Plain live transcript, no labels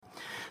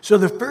So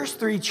the first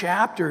 3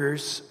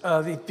 chapters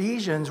of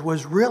Ephesians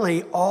was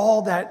really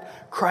all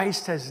that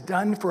Christ has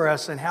done for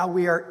us and how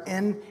we are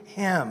in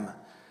him.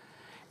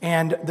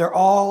 And they're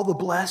all the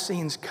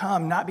blessings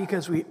come, not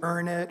because we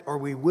earn it or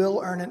we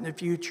will earn it in the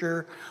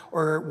future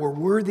or we're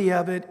worthy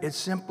of it. It's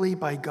simply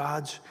by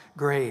God's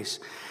grace.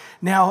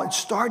 Now,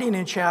 starting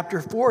in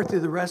chapter 4 through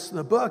the rest of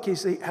the book, he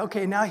says,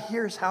 okay, now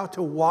here's how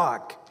to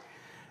walk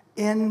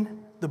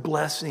in the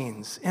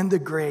blessings, in the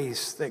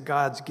grace that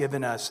God's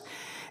given us.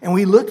 And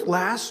we looked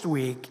last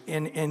week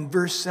in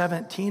verse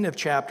 17 of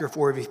chapter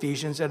 4 of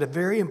Ephesians at a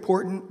very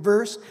important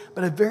verse,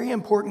 but a very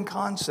important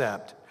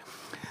concept.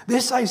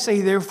 This I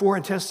say, therefore,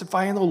 and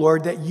testify in the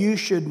Lord, that you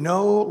should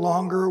no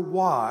longer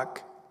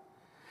walk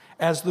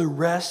as the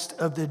rest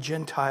of the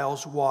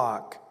Gentiles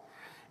walk,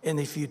 in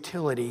the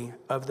futility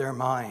of their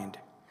mind.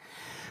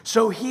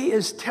 So he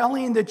is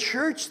telling the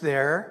church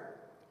there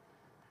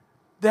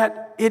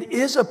that it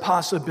is a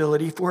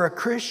possibility for a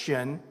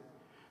Christian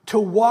to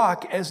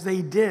walk as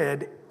they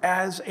did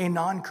as a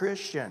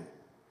non-Christian,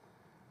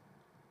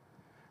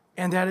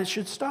 and that it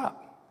should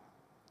stop.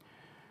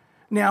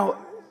 Now,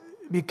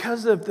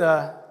 because of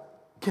the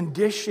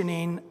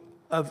conditioning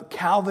of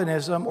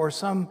Calvinism or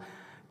some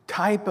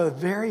type of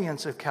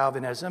variance of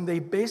Calvinism, they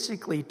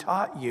basically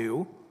taught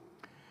you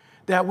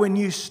that when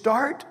you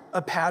start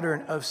a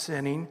pattern of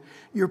sinning,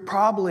 you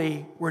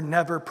probably were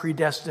never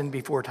predestined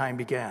before time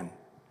began.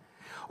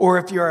 Or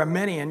if you're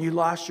Arminian, you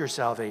lost your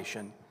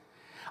salvation.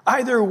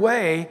 Either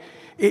way,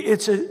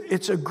 it's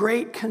a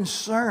great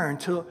concern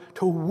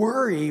to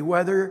worry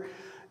whether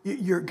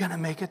you're going to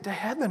make it to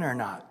heaven or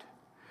not.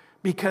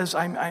 Because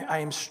I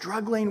am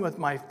struggling with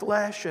my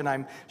flesh and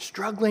I'm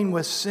struggling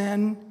with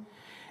sin.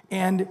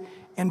 And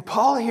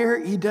Paul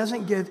here, he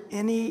doesn't give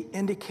any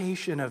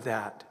indication of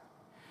that.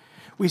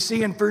 We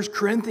see in 1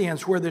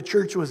 Corinthians where the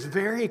church was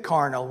very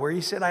carnal, where he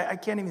said, I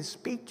can't even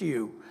speak to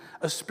you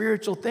of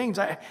spiritual things.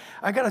 I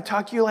got to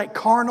talk to you like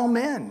carnal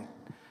men.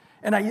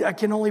 And I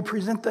can only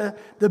present the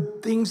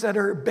things that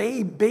are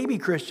baby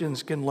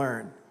Christians can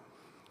learn.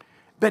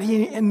 But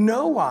he in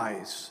no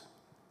wise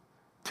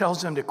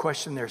tells them to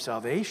question their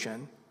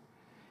salvation.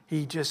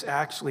 He just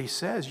actually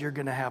says you're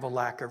going to have a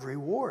lack of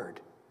reward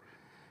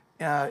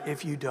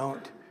if you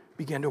don't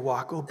begin to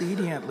walk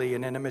obediently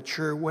and in a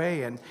mature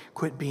way and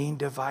quit being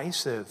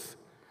divisive.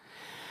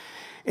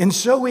 And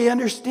so we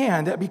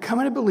understand that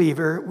becoming a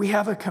believer, we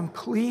have a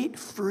complete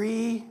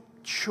free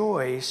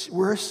choice.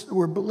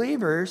 We're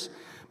believers,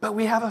 but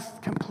we have a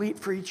complete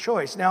free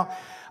choice. Now,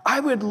 I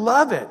would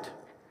love it.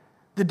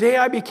 The day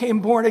I became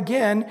born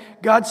again,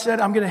 God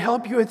said, I'm going to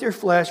help you with your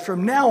flesh.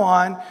 From now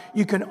on,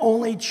 you can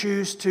only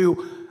choose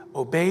to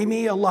obey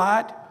me a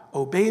lot,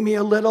 obey me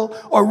a little,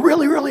 or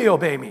really, really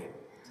obey me.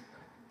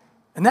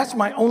 And that's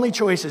my only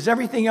choices.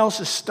 Everything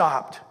else is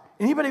stopped.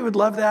 Anybody would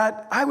love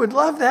that? I would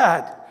love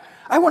that.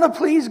 I want to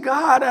please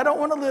God. I don't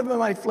want to live in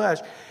my flesh.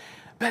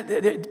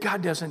 But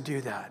God doesn't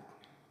do that.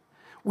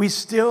 We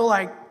still,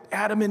 like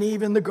Adam and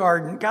Eve in the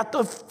garden, got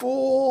the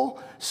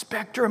full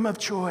spectrum of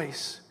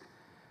choice.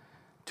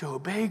 To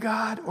obey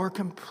God or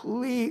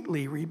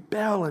completely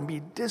rebel and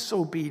be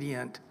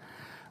disobedient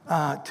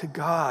to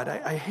God.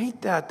 I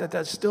hate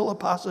that's still a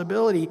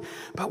possibility,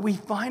 but we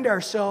find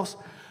ourselves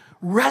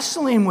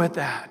wrestling with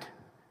that.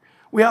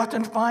 We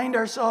often find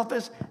ourselves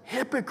as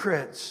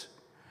hypocrites.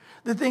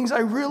 The things I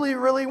really,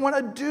 really want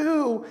to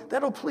do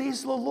that'll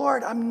please the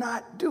Lord, I'm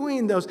not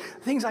doing those.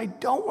 Things I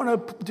don't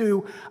want to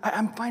do,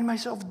 I find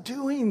myself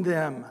doing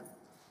them.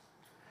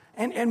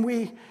 And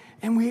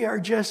we are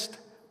just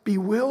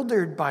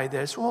bewildered by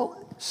this.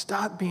 Well,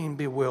 stop being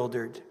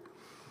bewildered.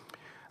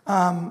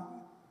 God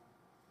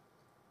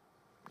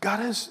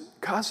has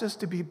caused us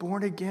to be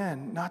born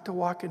again, not to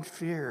walk in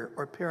fear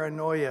or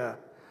paranoia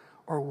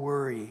or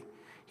worry.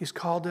 He's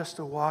called us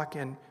to walk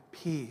in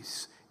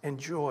peace and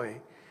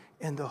joy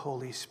in the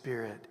Holy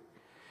Spirit.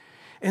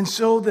 And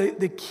so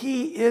the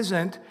key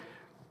isn't,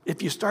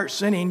 if you start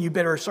sinning, you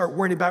better start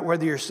worrying about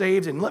whether you're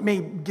saved. And let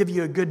me give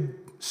you a good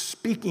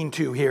speaking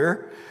to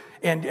here.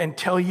 And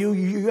tell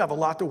you have a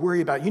lot to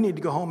worry about. You need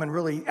to go home and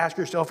really ask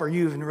yourself, are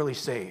you even really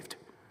saved?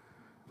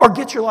 Or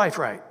get your life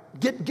right.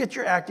 Get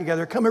your act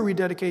together. Come and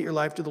rededicate your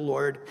life to the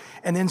Lord.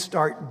 And then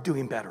start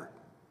doing better.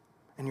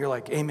 And you're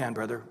like, amen,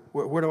 brother.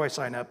 Where do I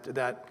sign up to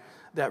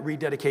that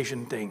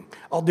rededication thing?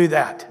 I'll do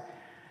that.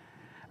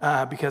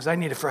 Because I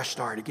need a fresh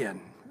start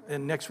again.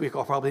 And next week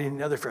I'll probably need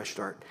another fresh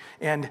start.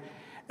 And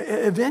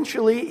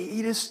eventually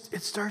it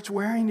starts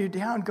wearing you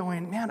down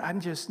going, man,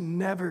 I'm just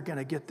never going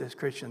to get this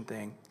Christian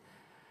thing.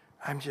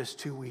 I'm just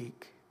too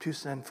weak, too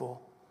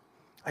sinful.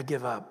 I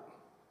give up.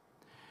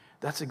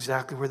 That's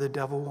exactly where the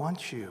devil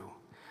wants you.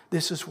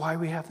 This is why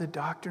we have the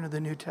doctrine of the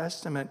New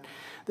Testament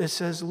that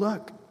says,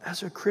 look,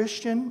 as a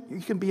Christian, you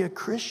can be a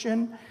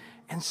Christian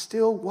and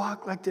still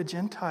walk like the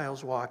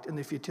Gentiles walked in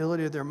the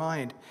futility of their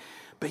mind.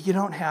 But you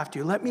don't have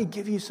to. Let me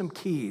give you some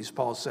keys,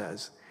 Paul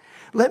says.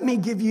 Let me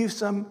give you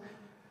some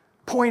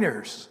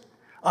pointers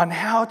on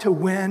how to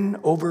win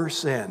over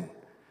sin.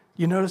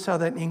 You notice how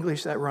that in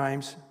English that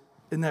rhymes?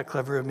 Isn't that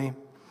clever of me?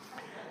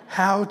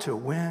 How to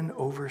win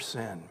over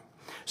sin.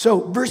 So,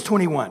 verse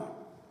 21.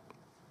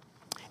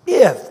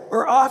 If,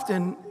 or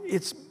often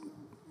it's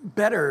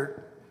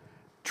better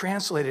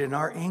translated in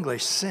our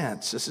English,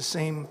 since. It's the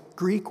same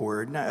Greek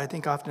word, and I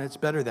think often it's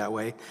better that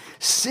way.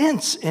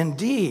 Since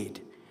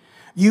indeed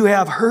you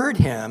have heard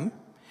him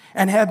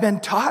and have been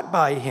taught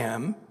by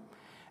him,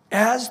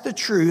 as the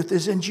truth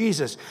is in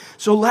Jesus.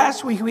 So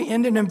last week we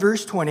ended in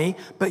verse 20,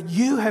 but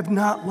you have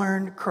not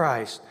learned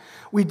Christ.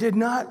 We did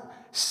not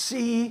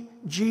see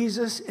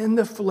Jesus in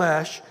the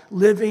flesh,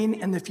 living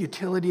in the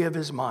futility of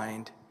his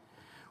mind,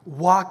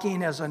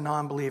 walking as a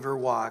non-believer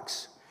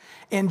walks.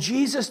 And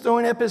Jesus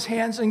throwing up his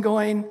hands and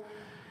going,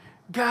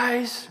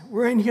 guys,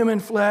 we're in human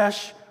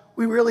flesh.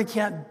 We really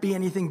can't be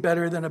anything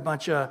better than a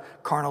bunch of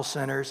carnal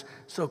sinners,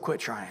 so quit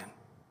trying.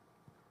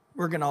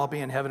 We're going to all be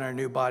in heaven in our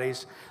new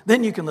bodies.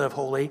 Then you can live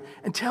holy.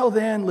 Until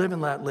then, live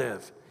and let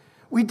live.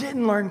 We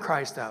didn't learn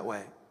Christ that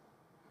way.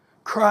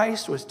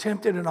 Christ was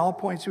tempted in all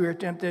points we were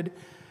tempted,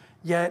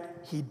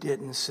 yet he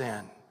didn't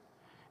sin.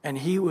 And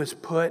he was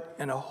put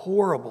in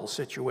horrible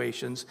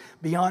situations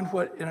beyond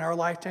what in our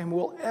lifetime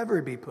we'll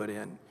ever be put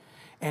in.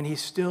 And he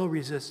still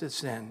resisted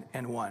sin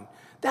and won.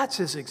 That's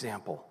his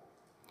example.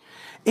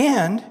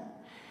 And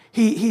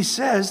he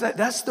says that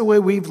that's the way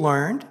we've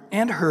learned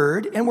and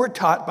heard, and we're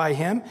taught by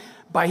him,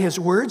 by his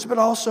words, but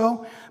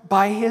also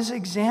by his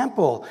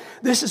example.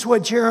 This is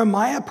what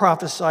Jeremiah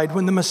prophesied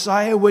when the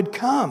Messiah would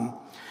come,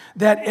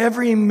 that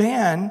every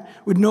man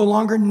would no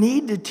longer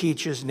need to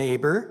teach his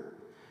neighbor.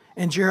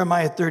 In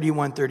Jeremiah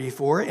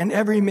 31:34, and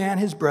every man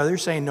his brother,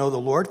 saying, know the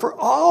Lord, for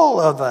all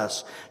of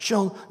us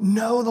shall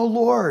know the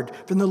Lord,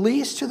 from the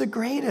least to the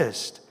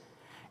greatest.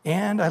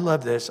 And I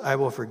love this, I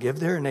will forgive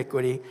their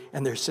iniquity,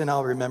 and their sin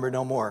I'll remember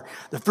no more.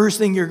 The first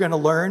thing you're going to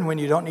learn when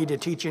you don't need to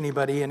teach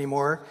anybody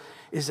anymore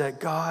is that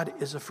God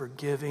is a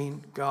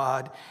forgiving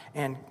God,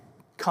 and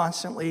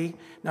constantly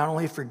not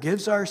only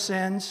forgives our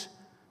sins,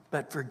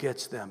 but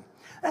forgets them.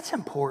 That's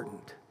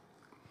important.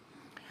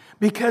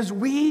 Because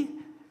we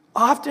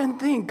often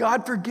think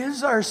God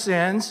forgives our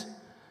sins,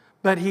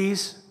 but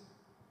he's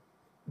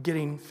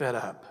getting fed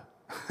up.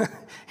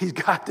 He's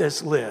got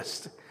this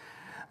list.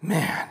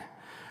 Man,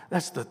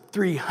 that's the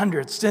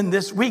 300th sin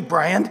this week,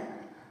 Brian.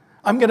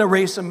 I'm going to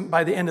erase them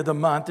by the end of the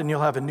month, and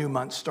you'll have a new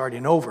month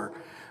starting over.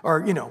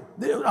 Or,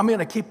 I'm going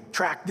to keep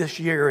track this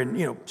year,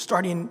 and,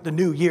 starting the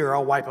new year,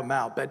 I'll wipe them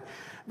out. But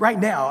right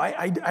now,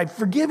 I've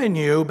forgiven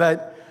you,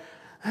 but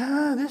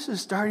this is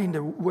starting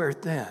to wear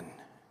thin.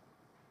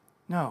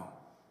 No.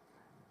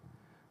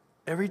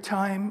 Every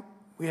time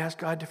we ask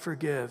God to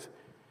forgive,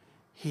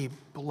 he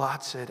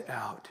blots it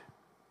out.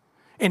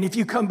 And if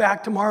you come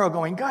back tomorrow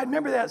going, God,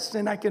 remember that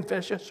sin I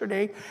confessed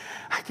yesterday?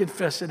 I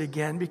confess it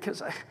again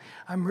because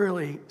I'm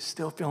really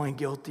still feeling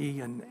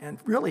guilty and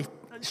really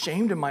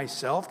ashamed of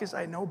myself because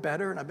I know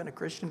better and I've been a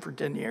Christian for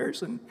 10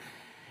 years.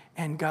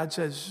 And God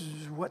says,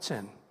 what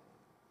sin?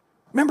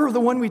 Remember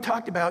the one we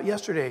talked about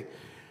yesterday?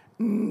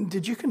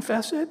 Did you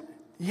confess it?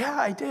 Yeah,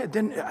 I did.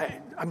 Then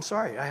I'm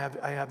sorry. I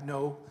have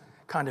no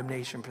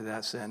condemnation for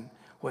that sin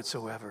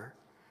whatsoever.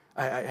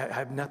 I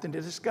have nothing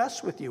to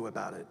discuss with you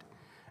about it.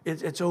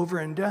 It's over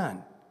and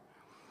done.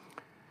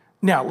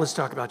 Now, let's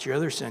talk about your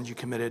other sins you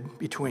committed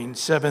between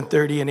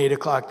 7:30 and 8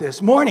 o'clock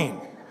this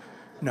morning.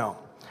 No.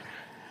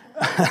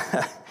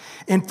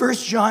 In 1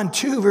 John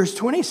 2, verse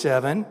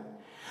 27,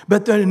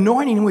 but the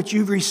anointing which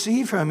you've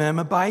received from him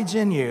abides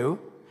in you.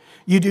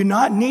 You do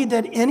not need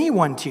that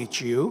anyone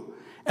teach you,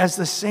 as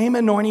the same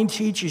anointing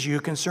teaches you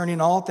concerning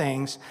all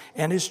things,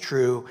 and is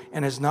true,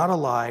 and is not a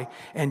lie,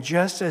 and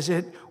just as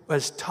it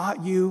was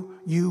taught you,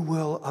 you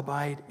will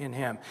abide in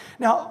him.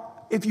 Now,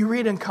 if you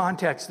read in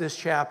context this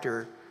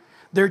chapter,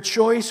 their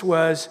choice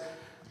was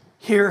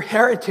hear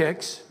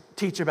heretics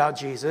teach about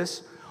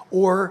Jesus,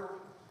 or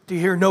to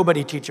hear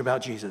nobody teach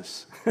about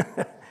Jesus.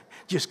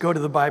 Just go to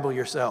the Bible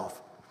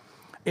yourself.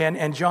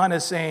 And John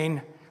is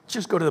saying,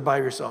 just go to the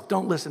Bible yourself.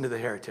 Don't listen to the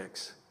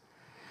heretics.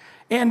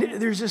 And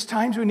there's just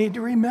times we need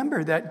to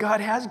remember that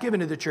God has given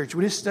to the church.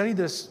 We just studied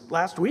this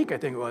last week, I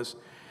think it was,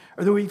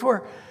 or the week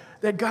before,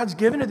 that God's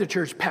given to the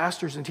church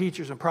pastors and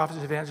teachers and prophets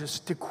and evangelists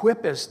to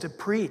equip us, to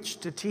preach,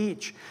 to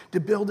teach, to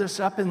build us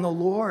up in the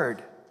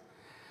Lord.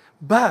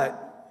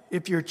 But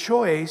if your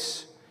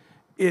choice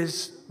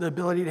is the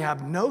ability to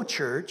have no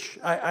church,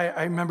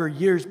 I remember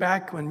years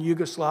back when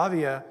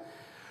Yugoslavia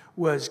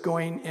was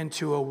going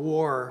into a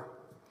war,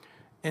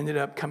 ended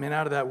up coming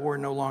out of that war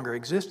no longer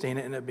existing,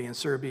 it ended up being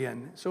Serbia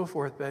and so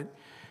forth. But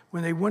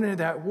when they went into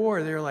that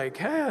war, they were like,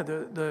 hey,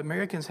 the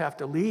Americans have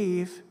to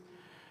leave,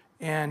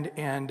 and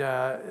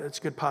it's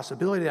a good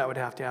possibility that would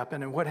have to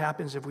happen. And what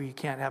happens if we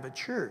can't have a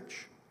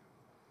church?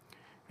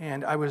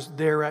 And I was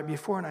there right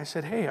before, and I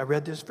said, hey, I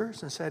read this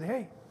verse and said,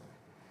 hey,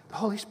 the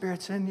Holy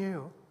Spirit's in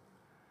you.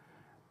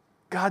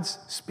 God's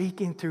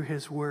speaking through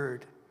his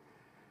word.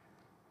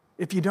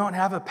 If you don't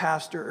have a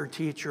pastor or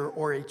teacher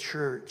or a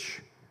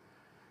church,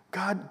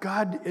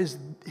 God is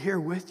here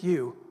with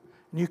you,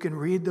 And you can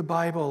read the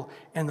Bible,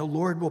 and the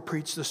Lord will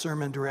preach the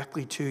sermon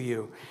directly to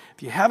you.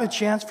 If you have a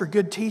chance for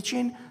good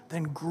teaching,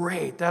 then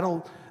great.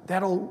 That'll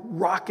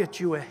rocket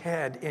you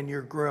ahead in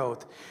your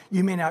growth.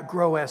 You may not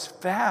grow as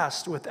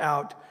fast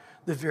without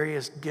the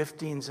various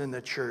giftings in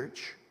the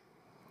church,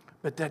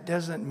 but that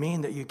doesn't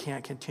mean that you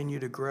can't continue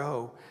to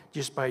grow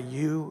just by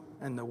you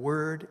and the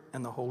Word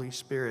and the Holy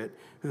Spirit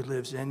who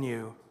lives in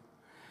you.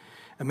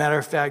 As a matter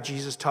of fact,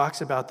 Jesus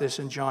talks about this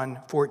in John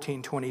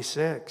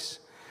 14:26.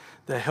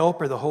 The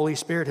Helper, the Holy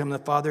Spirit, whom the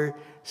Father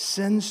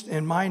sends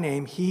in my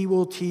name, he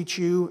will teach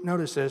you,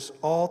 notice this,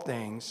 all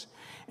things,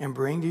 and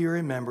bring to your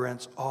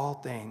remembrance all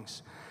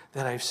things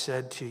that I've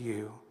said to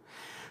you.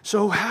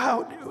 So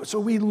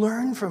we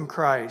learn from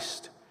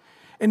Christ.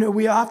 And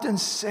we often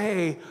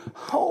say,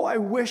 oh, I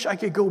wish I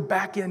could go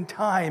back in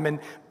time and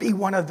be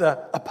one of the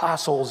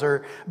apostles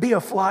or be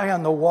a fly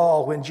on the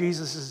wall when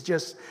Jesus is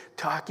just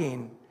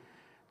talking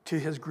to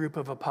his group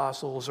of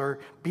apostles, or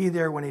be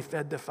there when he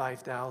fed the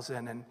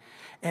 5,000.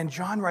 And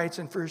John writes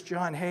in 1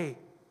 John, hey,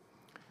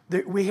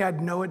 we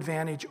had no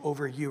advantage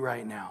over you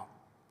right now.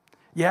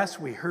 Yes,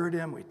 we heard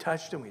him, we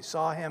touched him, we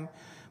saw him,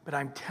 but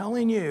I'm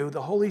telling you,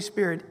 the Holy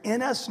Spirit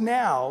in us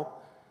now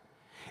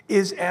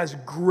is as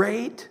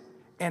great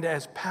and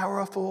as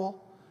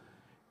powerful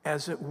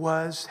as it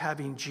was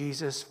having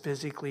Jesus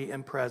physically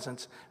in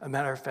presence. As a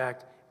matter of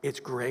fact, it's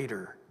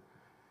greater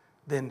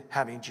than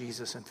having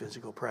Jesus in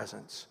physical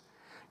presence.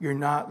 You're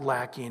not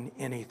lacking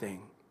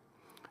anything.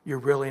 You're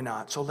really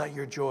not. So let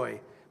your joy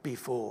be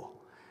full.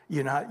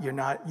 You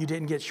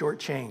didn't get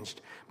shortchanged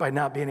by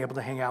not being able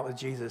to hang out with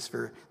Jesus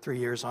for 3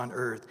 years on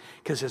earth,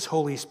 because his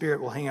Holy Spirit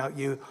will hang out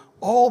you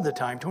all the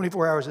time,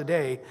 24 hours a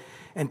day,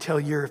 until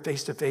you're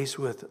face to face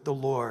with the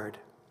Lord.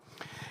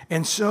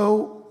 And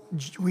so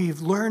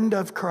we've learned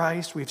of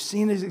Christ, we've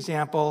seen his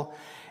example,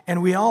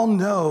 and we all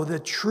know the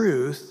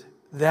truth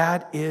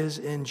that is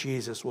in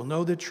Jesus. We'll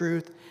know the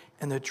truth,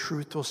 and the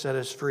truth will set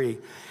us free.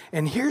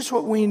 And here's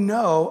what we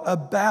know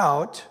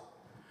about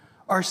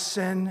our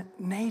sin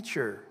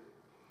nature,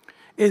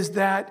 is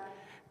that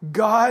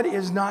God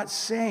is not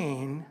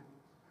saying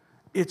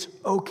it's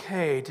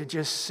okay to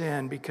just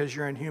sin because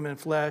you're in human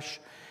flesh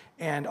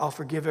and I'll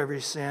forgive every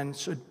sin.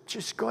 So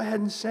just go ahead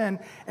and sin.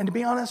 And to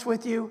be honest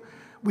with you,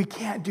 we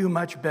can't do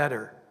much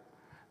better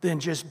than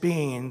just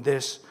being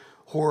this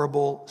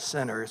horrible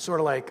sinner. It's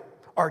sort of like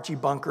Archie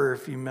Bunker,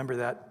 if you remember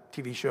that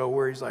TV show,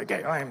 where he's like,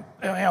 hey, I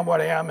am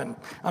what I am, and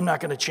I'm not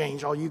going to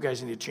change. All you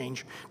guys need to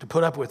change to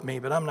put up with me,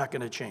 but I'm not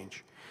going to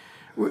change.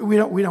 We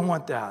don't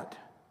want that.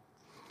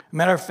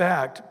 Matter of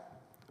fact,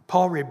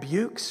 Paul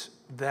rebukes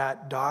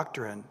that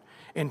doctrine.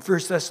 In 1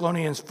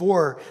 Thessalonians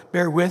 4,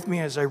 bear with me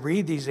as I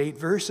read these 8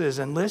 verses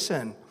and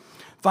listen.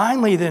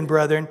 Finally, then,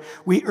 brethren,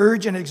 we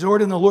urge and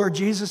exhort in the Lord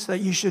Jesus that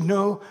you should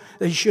know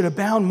that you should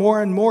abound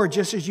more and more,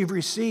 just as you've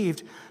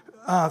received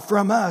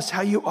from us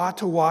how you ought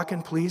to walk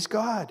and please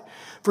God.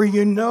 For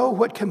you know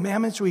what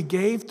commandments we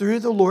gave through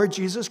the Lord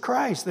Jesus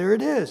Christ. There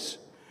it is.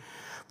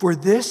 For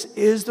this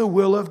is the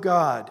will of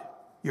God,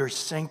 your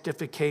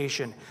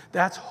sanctification.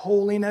 That's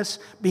holiness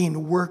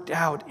being worked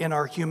out in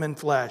our human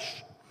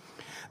flesh.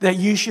 That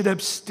you should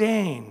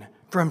abstain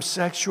from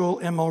sexual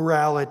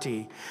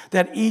immorality.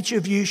 That each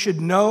of you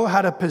should know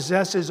how to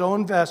possess his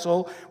own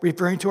vessel,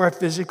 referring to our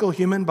physical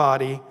human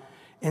body,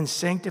 in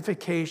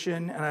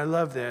sanctification, and I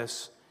love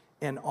this,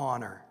 in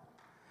honor.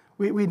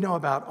 We know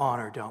about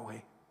honor, don't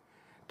we?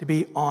 To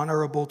be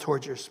honorable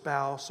towards your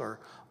spouse or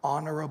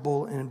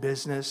honorable in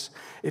business.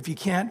 If you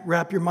can't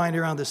wrap your mind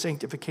around the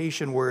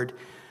sanctification word,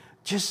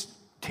 just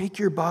take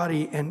your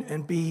body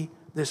and be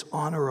this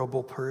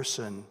honorable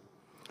person.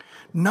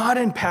 Not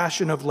in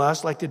passion of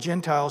lust like the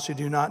Gentiles who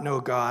do not know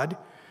God.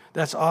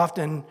 That's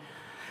often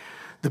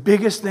the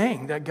biggest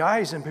thing that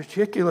guys in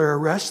particular are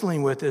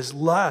wrestling with, is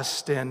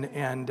lust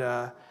and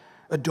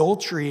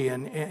adultery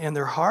in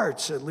their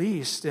hearts at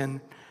least.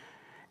 And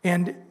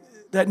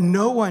that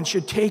no one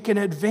should take an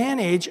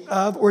advantage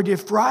of or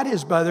defraud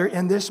his brother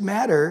in this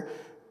matter,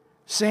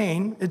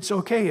 saying it's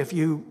okay if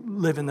you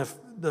live in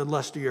the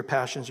lust of your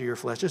passions of your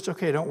flesh. It's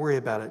okay, don't worry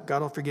about it.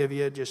 God will forgive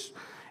you, it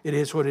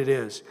is what it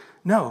is.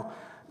 No,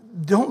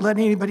 don't let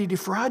anybody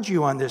defraud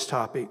you on this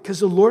topic, because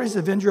the Lord is the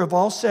avenger of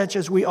all such,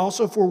 as we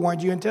also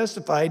forewarned you and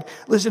testified.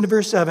 Listen to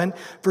verse 7.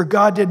 For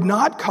God did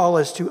not call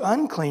us to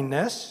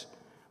uncleanness,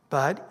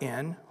 but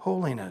in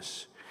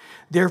holiness.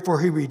 Therefore,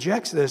 who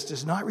rejects this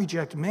does not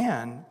reject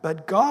man,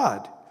 but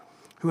God,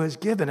 who has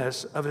given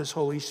us of his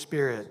Holy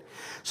Spirit.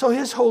 So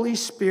his Holy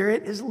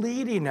Spirit is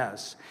leading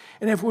us.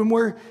 And if when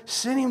we're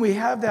sinning, we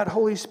have that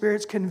Holy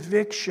Spirit's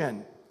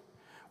conviction,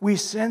 we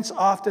sense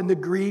often the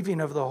grieving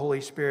of the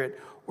Holy Spirit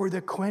or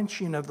the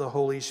quenching of the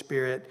Holy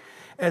Spirit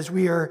as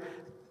we are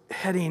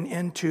heading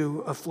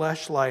into a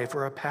flesh life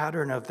or a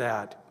pattern of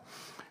that.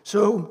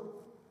 So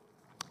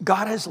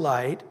God is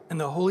light, and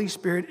the Holy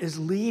Spirit is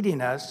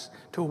leading us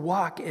to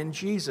walk in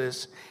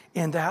Jesus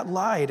in that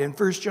light. In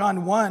 1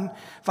 John 1,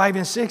 5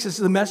 and 6, this is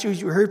the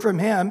message you heard from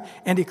him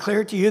and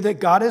declare to you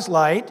that God is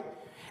light,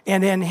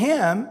 and in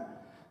him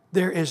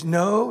there is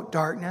no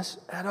darkness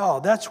at all.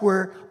 That's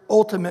where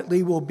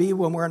ultimately will be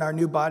when we're in our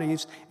new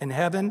bodies in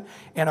heaven.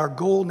 And our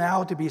goal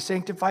now to be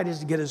sanctified is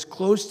to get as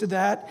close to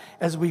that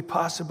as we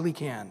possibly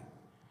can.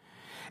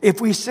 If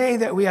we say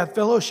that we have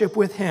fellowship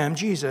with him,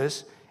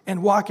 Jesus,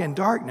 and walk in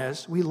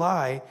darkness, we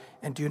lie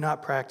and do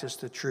not practice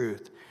the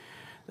truth.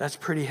 That's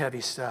pretty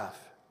heavy stuff.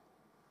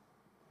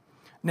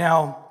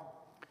 Now,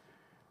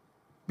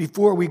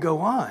 before we go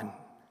on,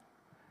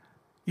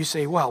 you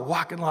say, well,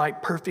 walk in the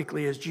light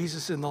perfectly as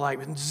Jesus in the light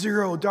with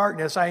zero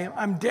darkness.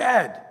 I'm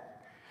dead.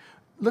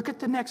 Look at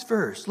the next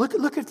verse. Look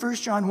at 1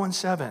 John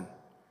 1:7.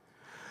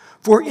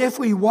 For if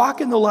we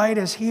walk in the light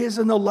as he is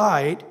in the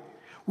light,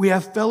 we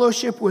have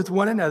fellowship with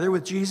one another,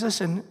 with Jesus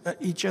and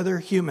each other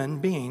human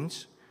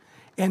beings.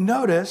 And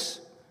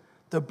notice,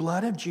 the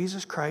blood of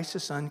Jesus Christ,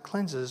 his Son,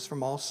 cleanses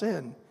from all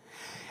sin.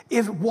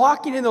 If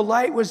walking in the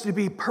light was to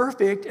be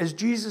perfect as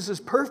Jesus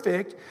is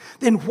perfect,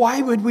 then why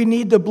would we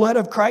need the blood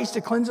of Christ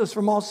to cleanse us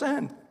from all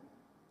sin?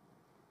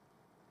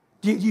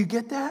 Do you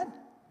get that?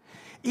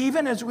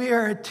 Even as we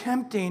are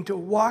attempting to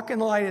walk in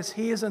the light as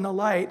he is in the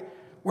light,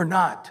 we're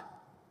not.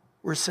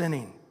 We're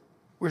sinning.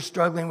 We're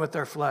struggling with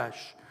our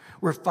flesh.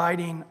 We're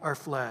fighting our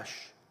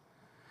flesh.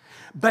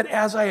 But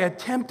as I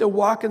attempt to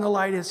walk in the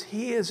light as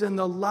he is in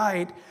the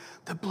light,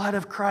 the blood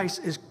of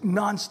Christ is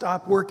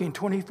nonstop working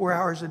 24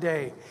 hours a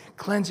day,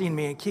 cleansing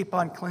me and keep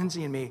on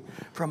cleansing me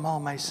from all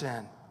my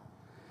sin.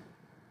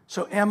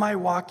 So am I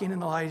walking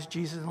in the light as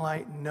Jesus in the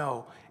light?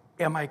 No.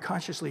 Am I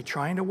consciously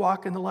trying to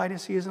walk in the light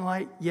as he is in the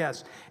light?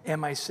 Yes.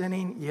 Am I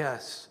sinning?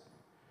 Yes.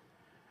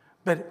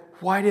 But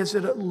why does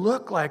it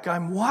look like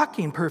I'm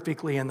walking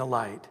perfectly in the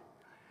light?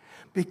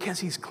 Because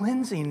he's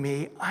cleansing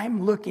me.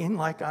 I'm looking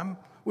like I'm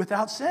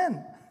without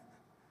sin.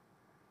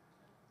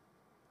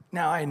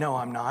 Now, I know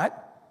I'm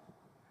not.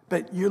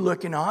 But you're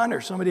looking on,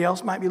 or somebody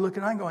else might be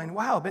looking on going,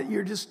 wow, but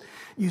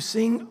you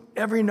sing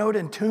every note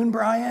in tune,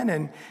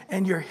 Brian,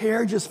 and your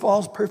hair just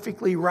falls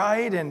perfectly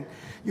right, and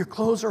your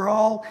clothes are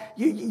all,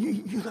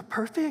 you look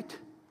perfect.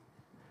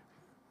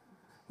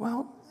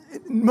 Well,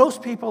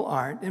 most people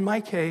aren't. In my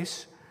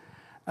case,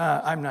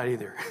 I'm not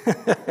either.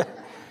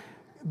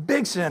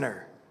 Big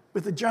sinner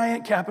with a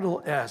giant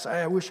capital S.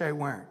 I wish I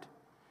weren't.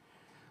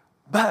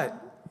 But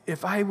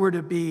if I were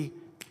to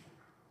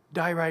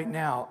die right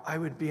now, I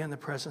would be in the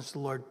presence of the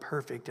Lord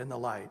perfect in the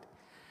light.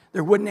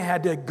 There wouldn't have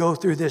had to go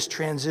through this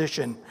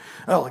transition.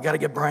 Oh, I got to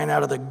get Brian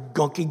out of the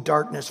gunky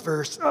darkness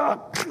first.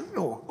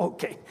 Oh,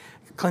 okay.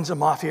 Cleanse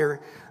him off here.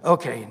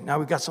 Okay, now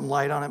we've got some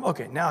light on him.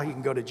 Okay, now he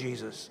can go to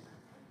Jesus.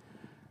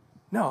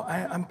 No,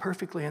 I'm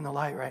perfectly in the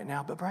light right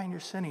now. But Brian,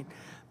 you're sinning.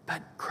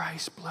 But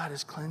Christ's blood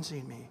is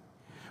cleansing me.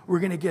 We're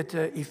going to get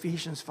to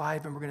Ephesians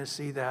 5, and we're going to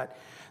see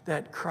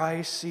that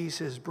Christ sees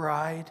his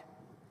bride.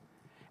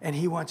 And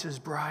he wants his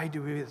bride to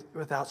be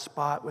without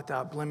spot,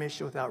 without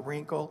blemish, without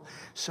wrinkle.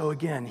 So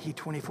again, he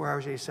 24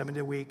 hours a day, 7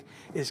 days a week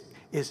is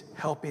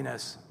helping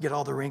us get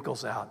all the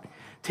wrinkles out,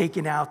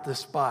 taking out the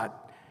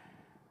spot,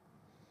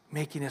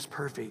 making us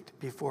perfect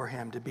before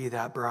him to be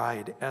that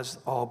bride as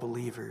all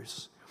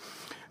believers.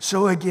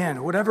 So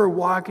again, whatever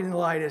walking in the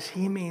light is,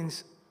 he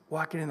means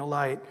walking in the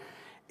light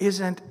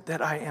isn't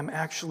that I am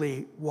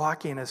actually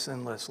walking a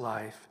sinless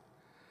life,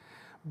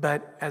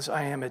 but as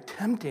I am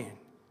attempting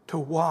to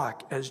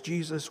walk as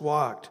Jesus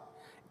walked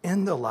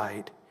in the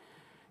light,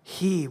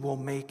 he will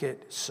make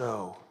it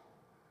so.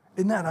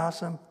 Isn't that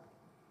awesome?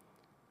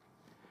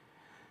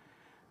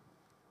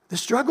 The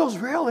struggle's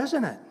real,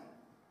 isn't it?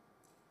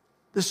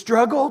 The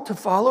struggle to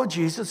follow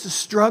Jesus, the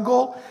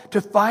struggle to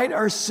fight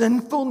our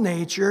sinful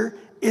nature,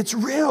 it's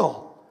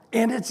real,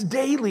 and it's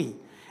daily,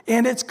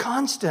 and it's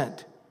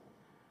constant.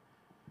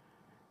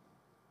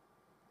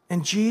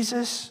 And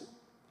Jesus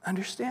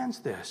understands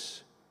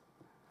this.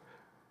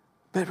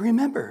 But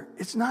remember,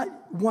 it's not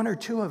one or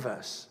two of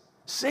us.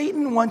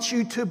 Satan wants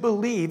you to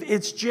believe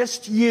it's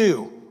just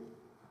you.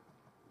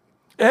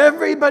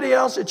 Everybody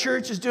else at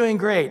church is doing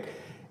great.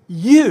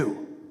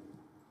 You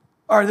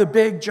are the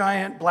big,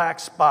 giant black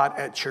spot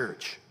at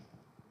church.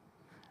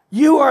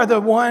 You are the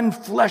one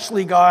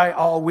fleshly guy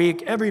all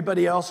week.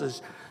 Everybody else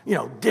is,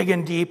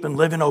 digging deep and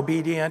living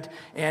obedient,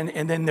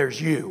 and then there's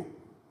you.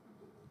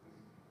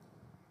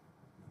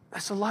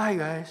 That's a lie,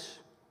 guys.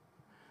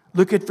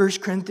 Look at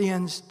 1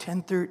 Corinthians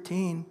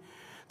 10:13.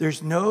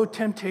 There's no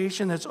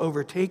temptation that's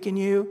overtaken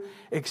you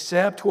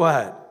except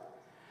what?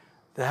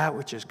 That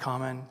which is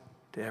common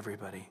to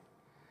everybody.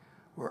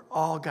 We're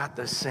all got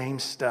the same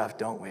stuff,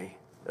 don't we?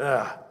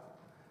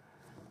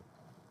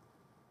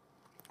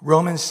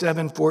 Romans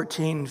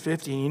 7:14 and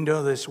 15, you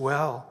know this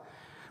well.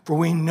 For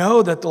we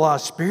know that the law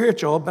is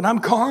spiritual, but I'm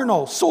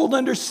carnal, sold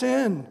under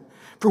sin.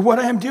 For what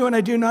I am doing,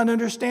 I do not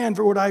understand.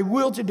 For what I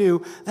will to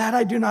do, that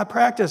I do not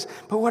practice.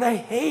 But what I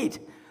hate,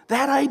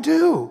 that I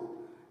do.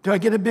 Do I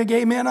get a big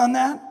amen on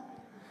that?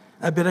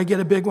 I bet I get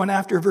a big one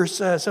after verse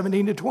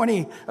 17 to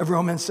 20 of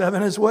Romans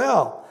 7 as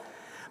well.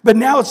 But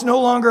now it's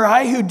no longer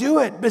I who do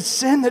it, but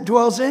sin that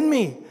dwells in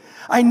me.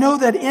 I know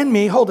that in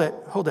me, hold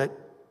it,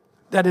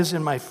 that is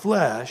in my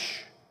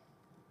flesh,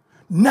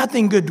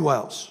 nothing good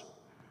dwells.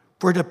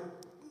 For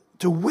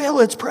To will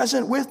it's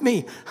present with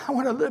me. I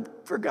want to live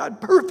for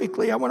God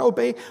perfectly. I want to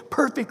obey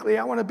perfectly.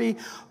 I want to be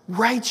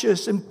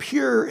righteous and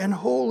pure and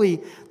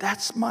holy.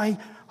 That's my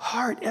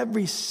heart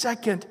every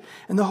second.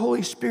 And the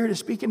Holy Spirit is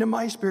speaking to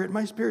my spirit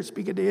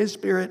speaking to his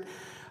spirit.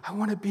 I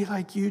want to be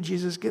like you,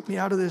 Jesus. Get me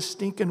out of this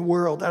stinking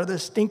world, out of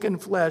this stinking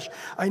flesh.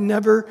 I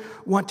never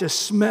want to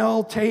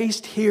smell,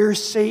 taste, hear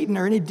Satan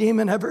or any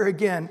demon ever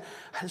again.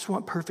 I just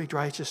want perfect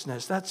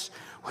righteousness. That's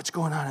what's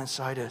going on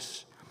inside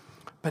us.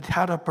 But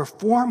how to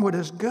perform what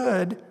is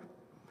good,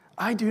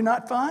 I do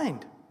not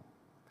find.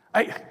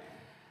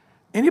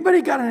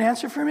 Anybody got an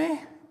answer for me?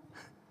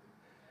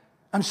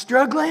 I'm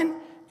struggling,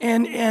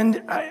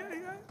 and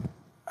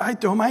I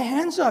throw my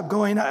hands up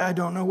going, I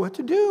don't know what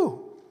to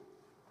do.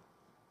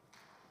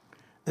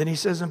 Then he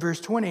says in verse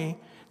 20,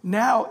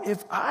 now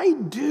if I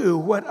do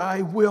what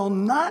I will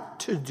not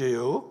to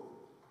do,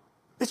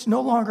 it's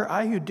no longer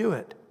I who do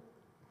it,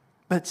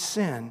 but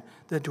sin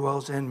that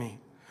dwells in me.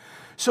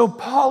 So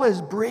Paul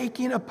is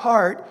breaking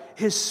apart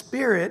his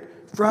spirit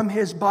from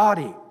his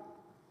body.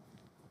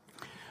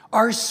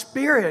 Our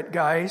spirit,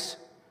 guys,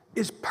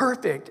 is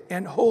perfect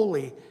and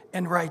holy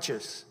and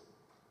righteous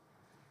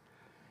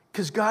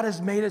because God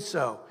has made it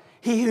so.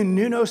 He who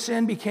knew no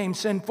sin became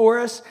sin for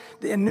us,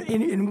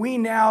 and we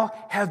now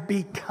have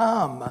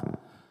become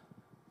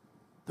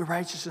the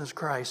righteousness of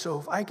Christ. So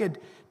if I could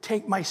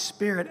take my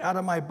spirit out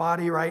of my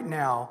body right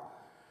now,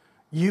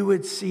 you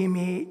would see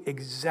me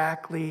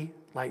exactly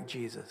like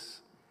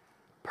Jesus.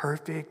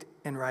 Perfect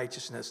in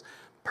righteousness,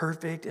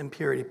 perfect in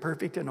purity,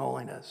 perfect in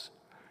holiness.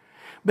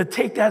 But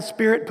take that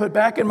spirit, put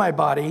back in my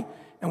body,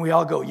 and we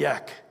all go,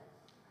 yuck.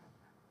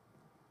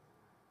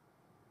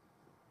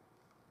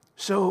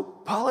 So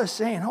Paul is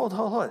saying,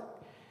 hold.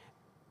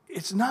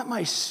 It's not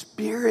my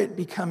spirit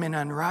becoming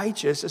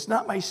unrighteous. It's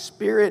not my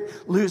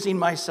spirit losing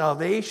my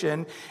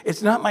salvation.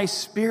 It's not my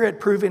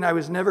spirit proving I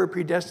was never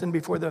predestined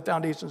before the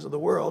foundations of the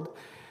world,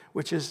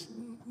 which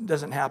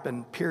doesn't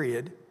happen,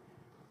 period.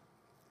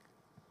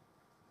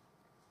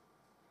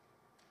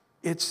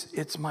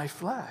 It's my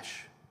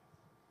flesh.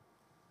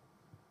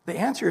 The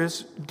answer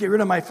is get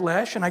rid of my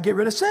flesh and I get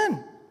rid of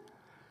sin.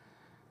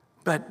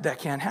 But that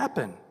can't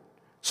happen.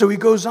 So he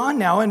goes on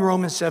now in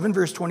Romans 7,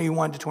 verse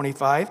 21 to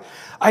 25.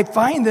 I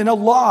find then a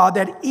law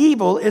that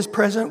evil is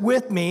present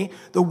with me,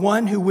 the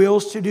one who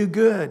wills to do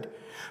good.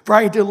 For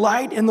I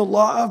delight in the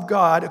law of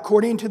God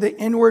according to the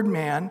inward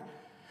man,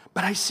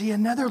 but I see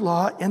another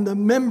law in the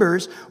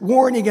members,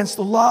 warring against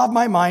the law of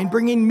my mind,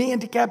 bringing me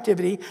into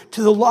captivity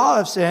to the law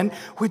of sin,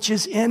 which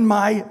is in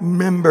my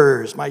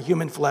members, my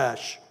human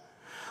flesh.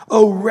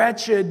 O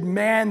wretched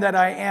man that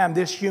I am,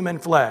 this human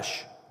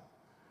flesh.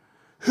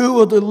 Who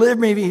will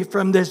deliver me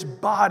from this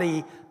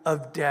body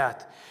of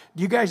death?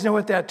 Do you guys know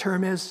what that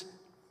term is?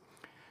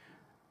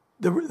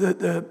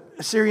 The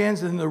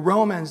Assyrians and the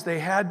Romans, they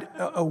had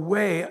a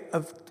way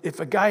of, if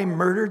a guy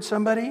murdered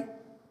somebody,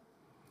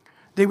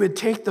 they would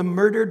take the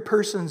murdered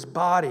person's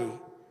body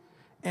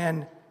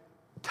and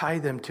tie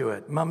them to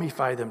it,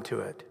 mummify them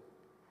to it.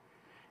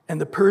 And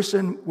the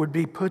person would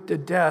be put to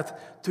death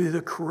through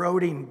the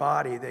corroding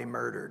body they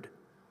murdered.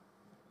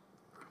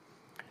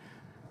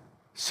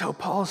 So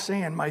Paul's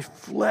saying my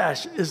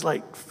flesh is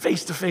like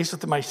face to face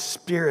with my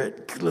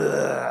spirit.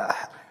 Ugh.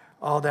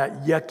 All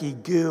that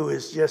yucky goo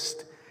is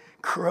just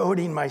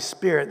corroding my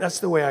spirit. That's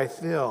the way I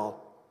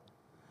feel.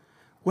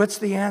 What's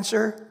the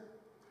answer?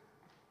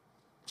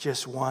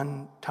 Just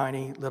one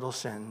tiny little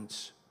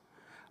sentence.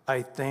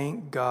 I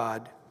thank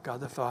God, God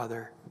the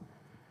Father,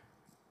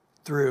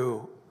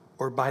 through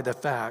or by the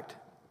fact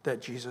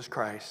that Jesus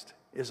Christ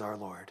is our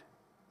Lord.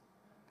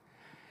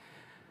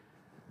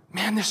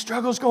 Man, this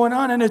struggle's going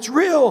on and it's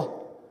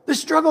real. This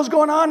struggle's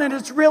going on and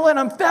it's real and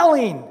I'm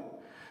failing.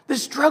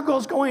 This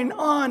struggle's going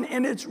on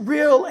and it's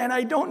real and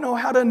I don't know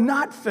how to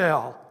not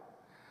fail.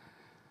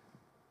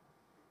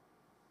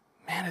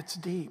 Man, it's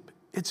deep.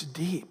 It's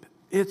deep.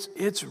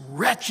 It's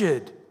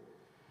wretched.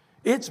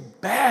 It's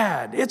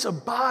bad. It's a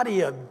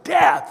body of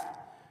death.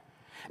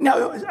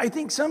 Now, I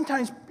think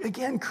sometimes,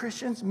 again,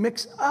 Christians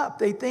mix up.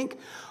 They think,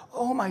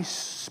 oh, my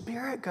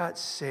spirit got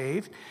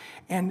saved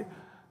and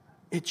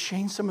it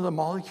changed some of the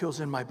molecules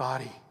in my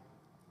body.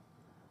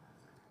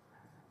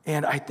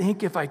 And I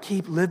think if I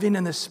keep living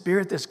in the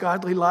Spirit, this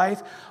godly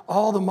life,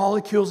 all the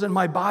molecules in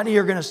my body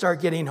are going to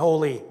start getting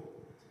holy.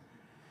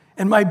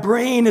 And my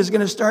brain is going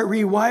to start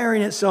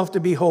rewiring itself to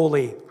be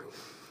holy.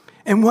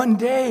 And one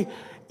day,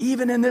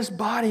 even in this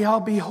body, I'll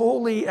be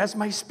holy as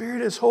my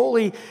spirit is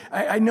holy.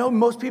 I know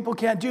most people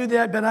can't do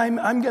that, but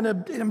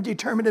I'm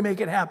determined to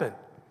make it happen.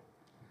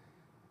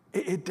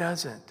 It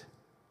doesn't.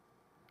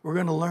 We're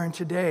going to learn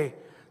today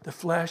the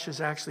flesh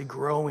is actually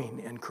growing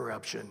in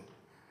corruption.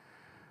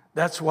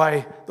 That's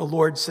why the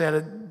Lord said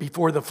it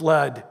before the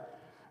flood.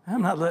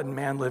 I'm not letting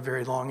man live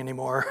very long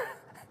anymore.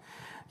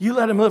 You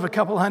let him live a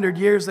couple hundred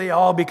years, they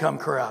all become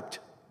corrupt.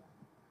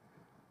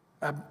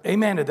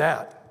 Amen to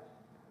that.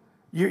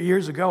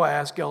 Years ago, I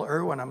asked Gail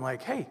Irwin, I'm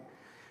like, hey,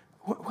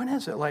 when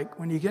is it like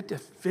when you get to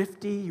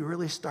 50, you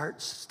really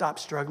stop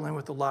struggling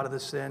with a lot of the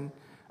sin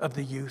of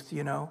the youth,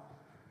 you know?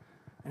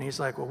 And he's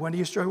like, well, when do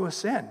you struggle with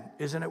sin?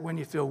 Isn't it when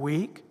you feel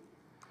weak?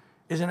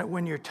 Isn't it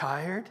when you're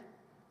tired?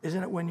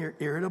 Isn't it when you're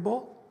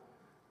irritable?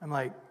 I'm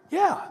like,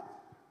 yeah.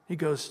 He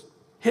goes,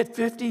 hit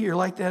 50, you're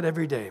like that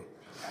every day.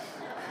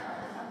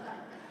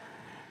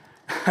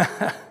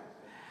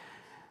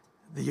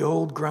 The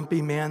old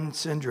grumpy man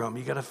syndrome,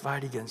 you got to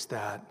fight against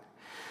that.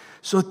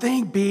 So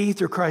thank be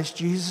through Christ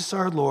Jesus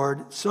our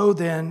Lord. So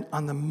then,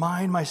 on the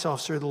mind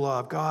myself serve the law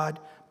of God,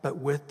 but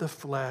with the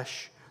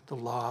flesh, the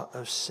law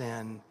of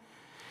sin.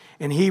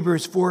 In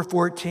Hebrews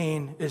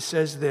 4:14, it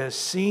says this,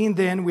 seeing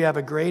then we have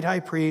a great high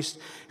priest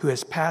who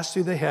has passed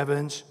through the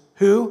heavens,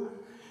 who?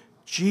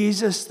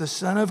 Jesus, the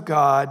Son of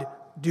God,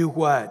 do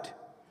what?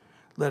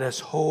 Let us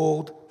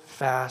hold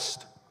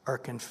fast our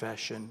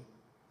confession.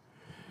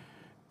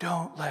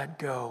 Don't let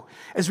go.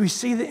 As we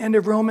see the end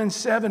of Romans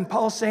 7,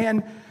 Paul's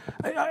saying,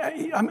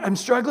 I'm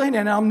struggling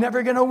and I'm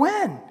never going to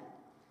win.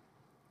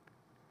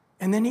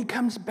 And then he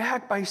comes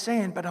back by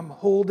saying, but I'm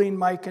holding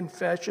my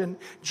confession.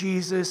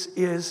 Jesus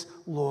is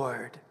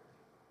Lord.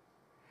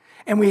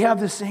 And we have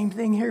the same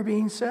thing here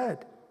being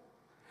said.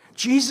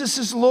 Jesus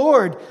is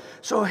Lord.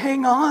 So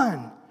hang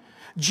on.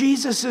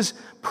 Jesus has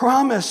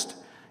promised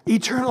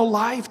eternal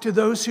life to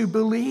those who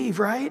believe,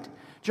 right?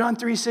 John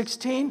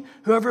 3:16,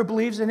 whoever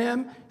believes in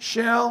him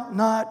shall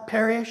not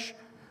perish,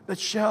 but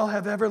shall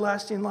have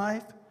everlasting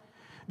life.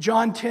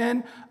 John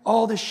 10,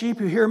 all the sheep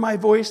who hear my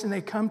voice and they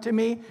come to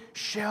me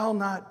shall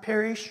not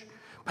perish,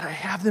 but I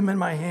have them in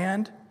my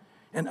hand,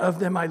 and of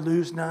them I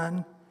lose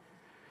none.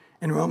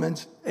 In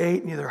Romans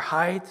 8, neither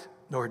height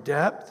nor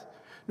depth,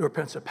 nor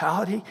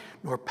principality,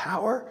 nor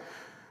power,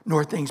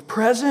 nor things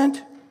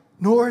present,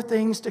 nor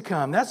things to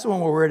come. That's the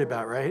one we're worried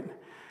about, right?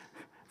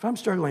 If I'm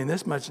struggling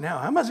this much now,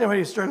 how much am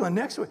I struggling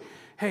next week?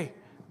 Hey,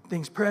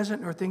 things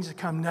present nor things to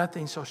come,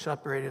 nothing shall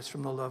separate us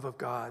from the love of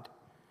God.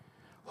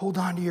 Hold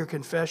on to your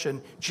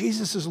confession.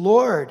 Jesus is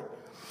Lord.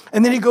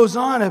 And then he goes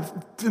on, a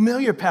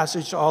familiar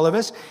passage to all of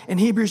us, in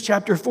Hebrews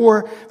chapter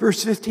 4,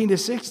 verse 15 to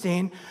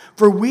 16.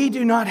 For we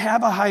do not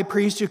have a high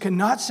priest who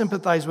cannot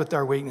sympathize with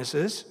our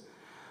weaknesses,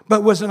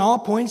 but was in all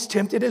points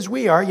tempted as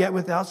we are, yet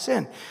without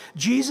sin.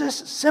 Jesus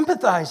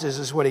sympathizes,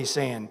 is what he's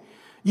saying.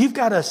 You've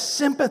got a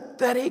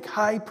sympathetic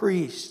high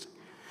priest.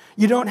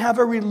 You don't have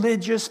a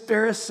religious,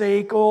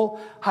 pharisaical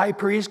high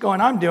priest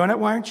going, I'm doing it,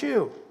 why aren't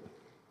you?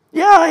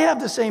 Yeah, I have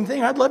the same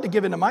thing. I'd love to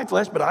give into my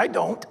flesh, but I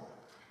don't.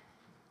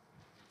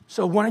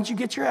 So why don't you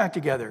get your act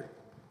together?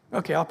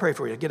 Okay, I'll pray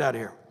for you. Get out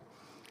of here.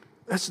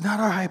 That's not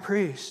our high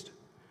priest.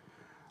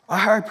 Our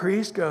high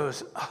priest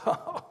goes,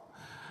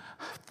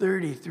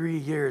 33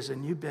 years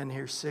and you've been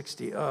here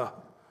 60. Oh,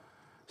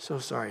 so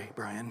sorry,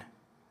 Brian.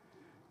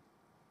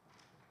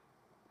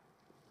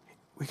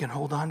 We can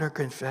hold on to our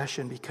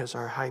confession because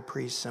our high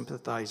priest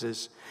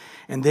sympathizes.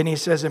 And then he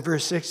says in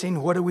verse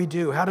 16, what do we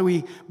do? How do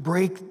we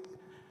break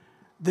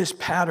this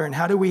pattern?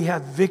 How do we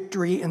have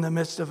victory in the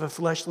midst of a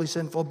fleshly,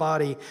 sinful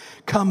body?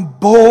 Come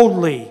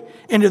boldly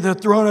into the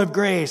throne of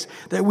grace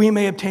that we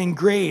may obtain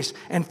grace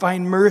and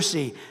find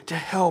mercy to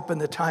help in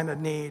the time of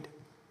need.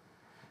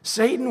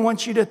 Satan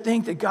wants you to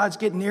think that God's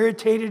getting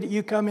irritated at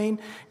you coming.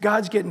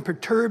 God's getting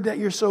perturbed that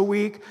you're so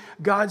weak.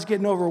 God's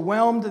getting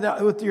overwhelmed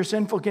with your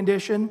sinful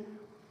condition.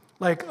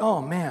 Like,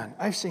 oh man,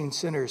 I've seen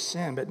sinners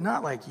sin, but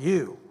not like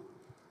you.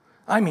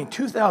 I mean,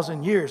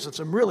 2,000 years of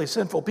some really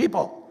sinful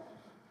people,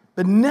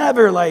 but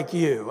never like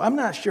you. I'm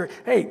not sure.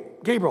 Hey,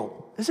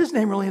 Gabriel, is his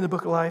name really in the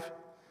book of life?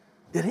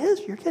 It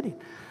is? You're kidding.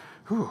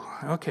 Whew,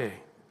 okay.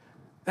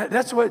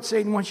 That's what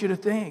Satan wants you to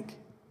think.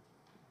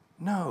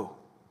 No.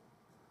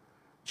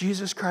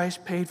 Jesus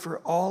Christ paid for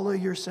all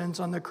of your sins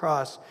on the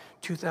cross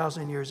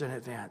 2,000 years in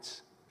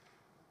advance.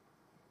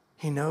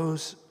 He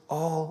knows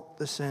all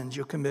the sins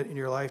you'll commit in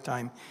your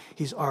lifetime.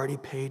 He's already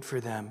paid for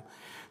them.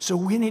 So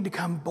we need to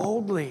come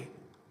boldly.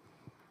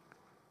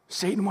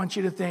 Satan wants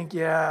you to think,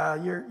 yeah,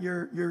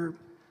 you're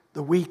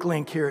the weak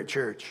link here at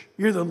church.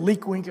 You're the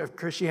weak link of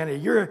Christianity.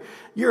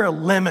 You're a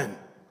lemon.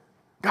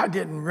 God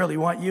didn't really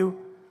want you.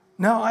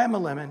 No, I am a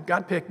lemon.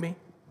 God picked me.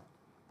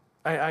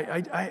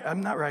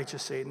 I'm not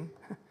righteous, Satan.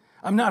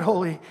 I'm not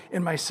holy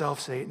in myself,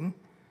 Satan.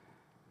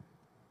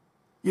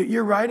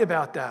 You're right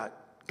about that.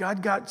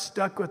 God got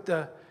stuck with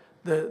the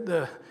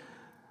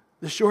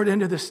short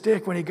end of the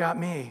stick when he got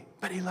me.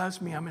 But he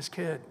loves me. I'm his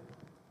kid.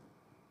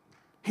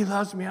 He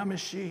loves me. I'm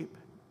his sheep.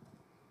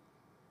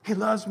 He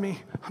loves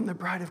me. I'm the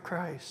bride of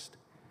Christ.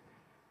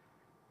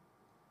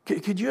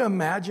 Could you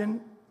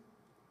imagine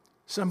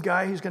some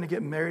guy who's going to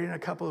get married in a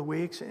couple of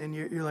weeks and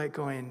you're like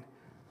going,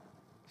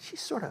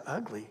 she's sort of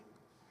ugly.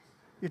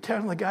 You're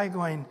telling the guy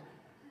going,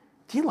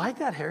 do you like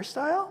that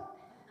hairstyle?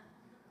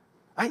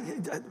 I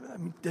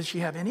mean, does she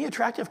have any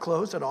attractive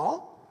clothes at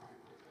all?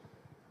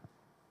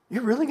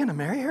 You're really going to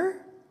marry her?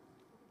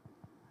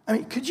 I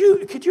mean, could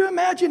you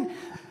imagine?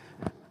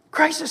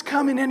 Christ is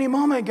coming any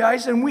moment,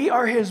 guys, and we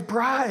are his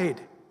bride.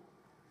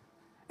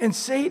 And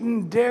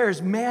Satan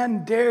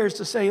man dares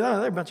to say, oh,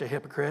 they're a bunch of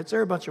hypocrites.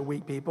 They're a bunch of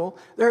weak people.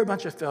 They're a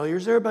bunch of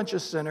failures. They're a bunch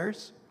of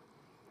sinners.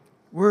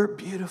 We're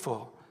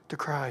beautiful to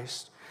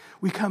Christ.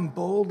 We come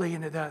boldly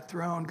into that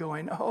throne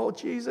going, oh,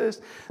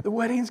 Jesus, the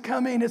wedding's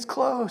coming. It's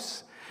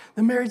close.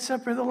 The marriage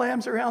supper of the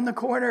Lamb's around the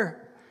corner.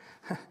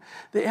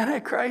 The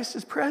Antichrist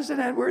is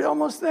president. We're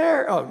almost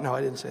there. Oh, no,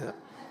 I didn't say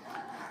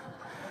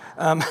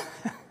that.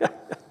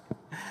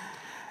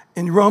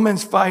 In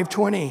Romans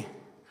 5:20,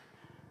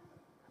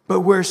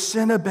 but where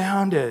sin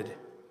abounded,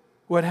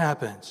 what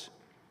happens?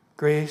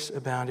 Grace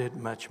abounded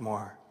much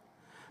more.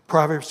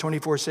 Proverbs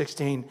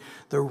 24:16,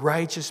 the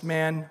righteous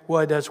man,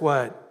 does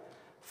what?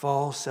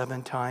 Falls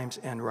 7 times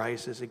and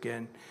rises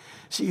again.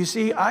 So you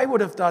see, I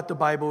would have thought the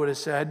Bible would have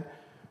said,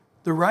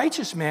 the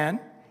righteous man,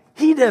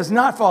 he does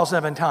not fall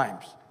 7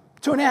 times.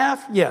 2.5,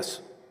 yes.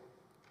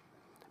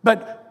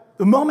 But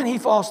the moment he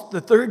falls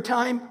the 3rd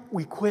time,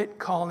 we quit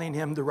calling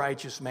him the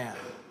righteous man.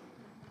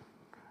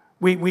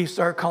 We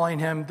start calling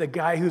him the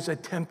guy who's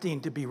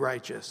attempting to be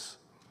righteous.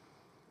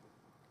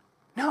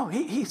 No,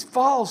 he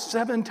falls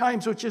 7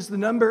 times, which is the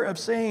number of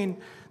saying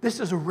this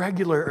is a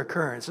regular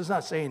occurrence. It's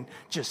not saying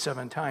just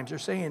 7 times. They're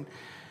saying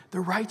the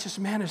righteous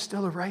man is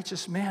still a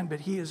righteous man,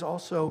 but he is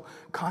also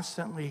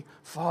constantly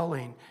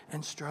falling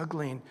and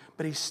struggling,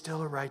 but he's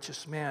still a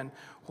righteous man.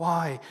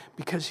 Why?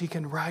 Because he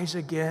can rise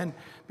again,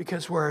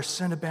 because where our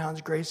sin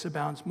abounds, grace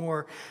abounds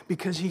more,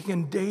 because he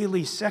can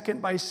daily,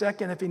 second by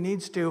second, if he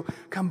needs to,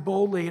 come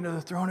boldly into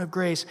the throne of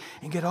grace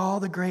and get all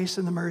the grace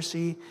and the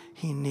mercy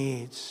he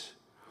needs.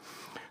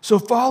 So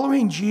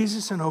following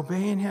Jesus and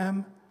obeying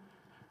him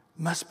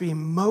must be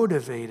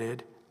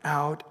motivated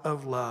out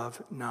of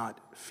love, not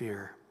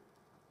fear.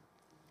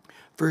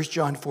 1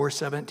 John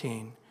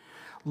 4:17,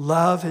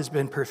 love has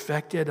been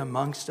perfected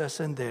amongst us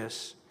in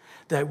this,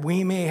 that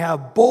we may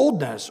have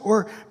boldness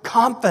or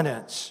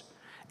confidence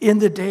in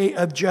the day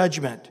of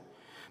judgment.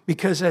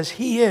 Because as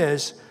he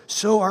is,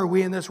 so are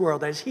we in this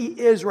world. As he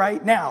is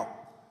right now.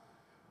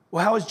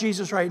 Well, how is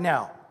Jesus right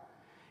now?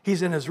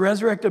 He's in his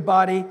resurrected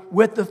body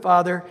with the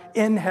Father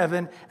in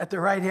heaven at the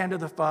right hand of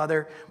the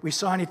Father. We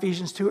saw in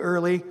Ephesians 2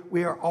 early,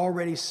 we are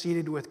already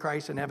seated with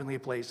Christ in heavenly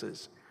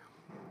places.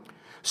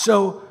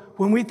 So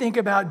when we think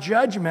about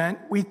judgment,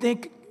 we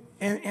think,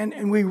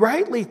 and we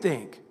rightly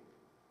think,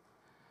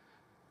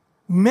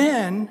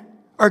 men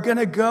are going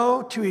to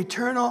go to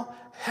eternal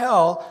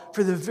hell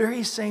for the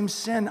very same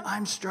sin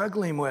I'm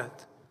struggling with.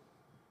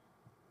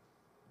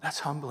 That's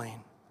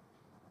humbling.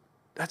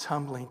 That's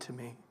humbling to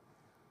me.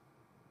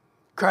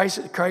 Christ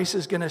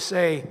is going to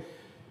say,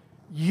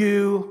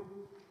 you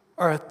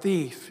are a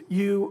thief.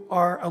 You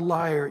are a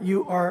liar.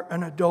 You are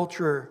an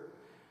adulterer.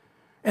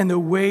 And the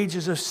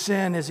wages of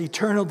sin is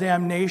eternal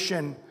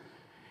damnation.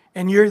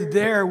 And you're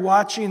there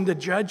watching the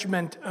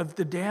judgment of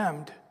the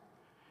damned.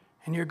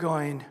 And you're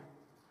going,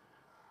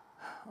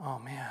 oh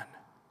man,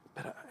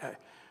 but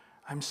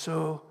I'm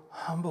so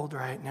humbled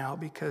right now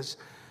because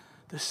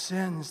the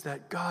sins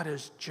that God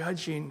is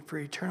judging for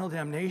eternal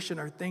damnation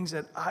are things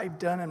that I've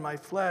done in my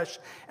flesh,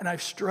 and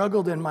I've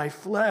struggled in my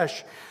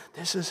flesh.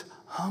 This is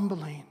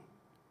humbling.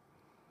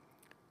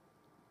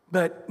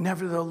 But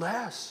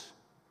nevertheless,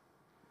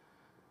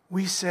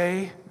 we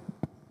say,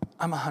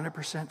 I'm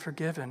 100%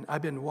 forgiven.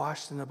 I've been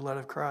washed in the blood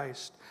of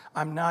Christ.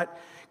 I'm not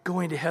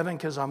going to heaven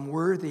because I'm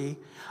worthy.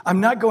 I'm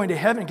not going to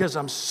heaven because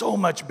I'm so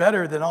much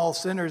better than all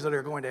sinners that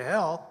are going to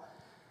hell.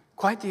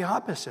 Quite the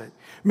opposite.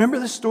 Remember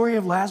the story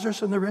of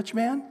Lazarus and the rich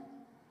man?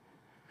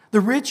 The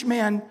rich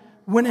man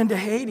went into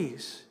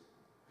Hades.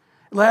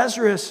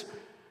 Lazarus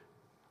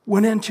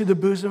went into the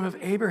bosom of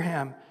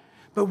Abraham.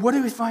 But what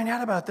do we find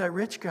out about that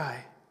rich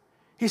guy?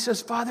 He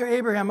says, Father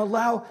Abraham,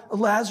 allow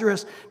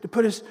Lazarus to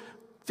put his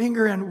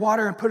finger in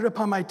water and put it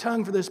upon my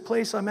tongue, for this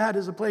place I'm at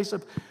is a place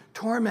of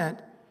torment.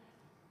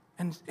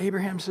 And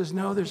Abraham says,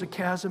 no, there's a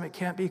chasm, it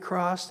can't be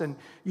crossed, and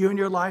you in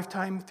your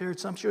lifetime fared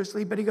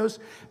sumptuously. But he goes,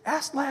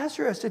 ask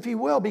Lazarus if he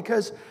will,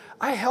 because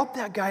I helped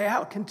that guy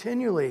out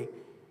continually.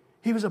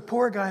 He was a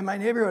poor guy in my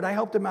neighborhood. I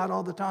helped him out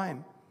all the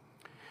time.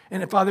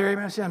 And Father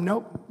Abraham said,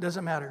 nope,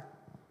 doesn't matter.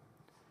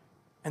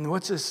 And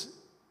what's this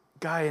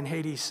guy in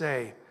Hades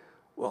say?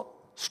 Well,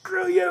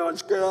 screw you and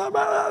screw blah,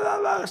 blah, blah,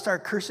 blah,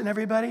 start cursing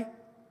everybody?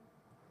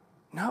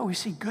 No, we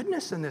see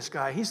goodness in this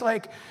guy. He's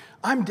like,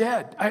 I'm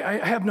dead. I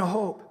have no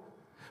hope.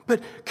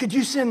 But could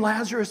you send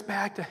Lazarus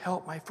back to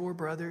help my 4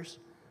 brothers?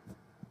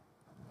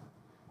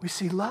 We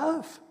see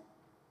love.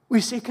 We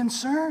see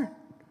concern.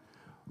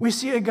 We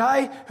see a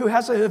guy who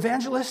has an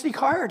evangelistic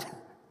heart.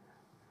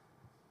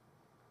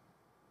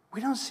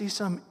 We don't see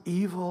some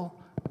evil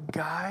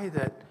guy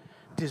that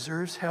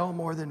deserves hell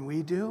more than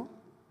we do.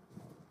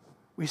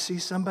 We see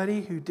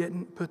somebody who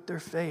didn't put their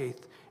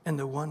faith in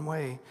the one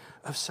way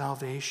of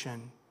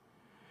salvation.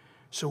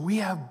 So we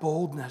have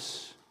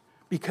boldness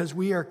because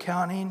we are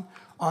counting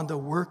on the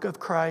work of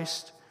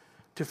Christ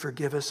to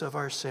forgive us of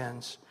our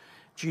sins.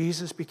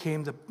 Jesus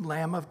became the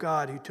Lamb of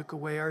God who took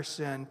away our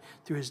sin.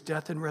 Through his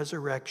death and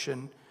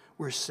resurrection,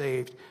 we're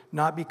saved.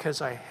 Not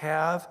because I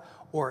have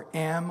or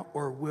am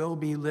or will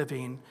be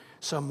living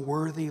some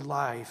worthy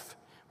life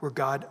where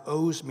God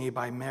owes me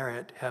by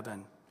merit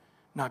heaven.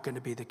 Not going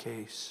to be the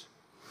case.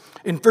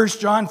 In 1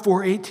 John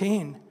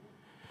 4:18,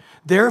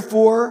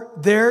 therefore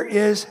there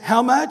is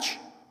how much?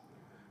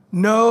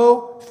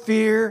 No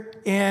fear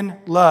in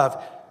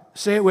love.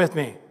 Say it with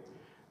me.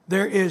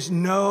 There is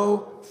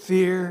no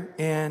fear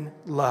in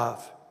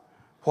love.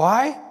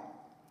 Why?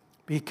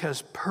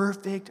 Because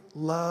perfect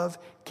love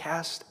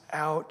casts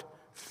out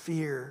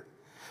fear.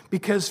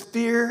 Because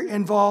fear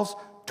involves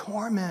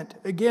torment.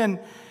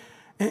 Again,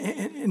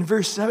 in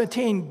verse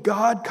 17,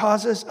 God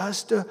causes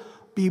us to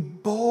be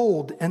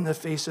bold in the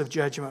face of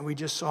judgment. We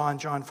just saw in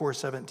John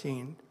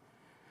 4:17.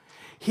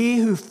 He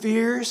who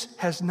fears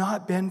has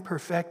not been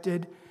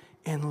perfected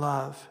in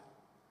love.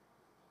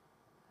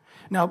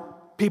 Now,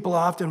 people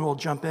often will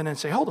jump in and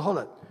say, hold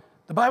it.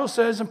 The Bible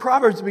says in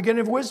Proverbs, the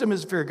beginning of wisdom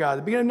is to fear God.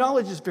 The beginning of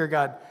knowledge is to fear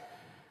God.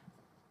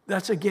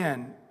 That's,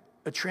 again,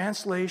 a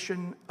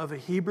translation of a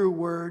Hebrew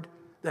word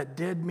that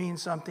did mean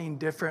something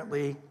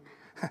differently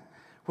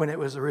when it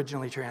was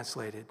originally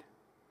translated.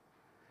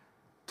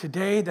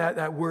 Today,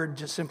 that word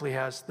just simply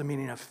has the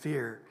meaning of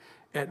fear.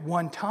 At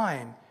one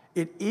time,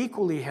 it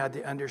equally had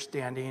the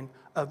understanding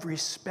of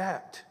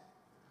respect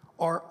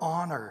or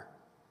honor.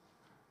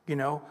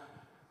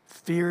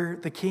 Fear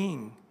the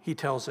king, he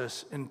tells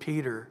us in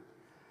Peter.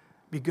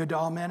 Be good to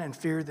all men and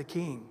fear the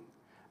king.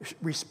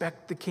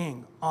 Respect the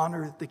king,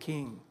 honor the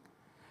king.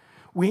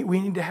 We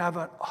need to have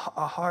a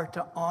heart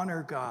to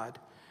honor God,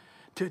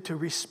 to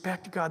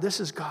respect God. This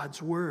is God's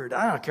word.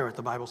 I don't care what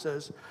the Bible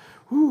says.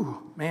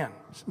 Whew, man,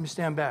 let me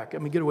stand back.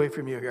 Let me get away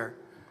from you here.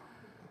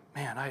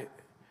 Man,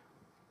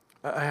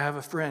 I have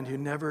a friend who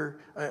never,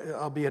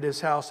 I'll be at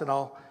his house and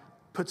I'll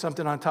put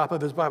something on top of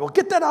his Bible.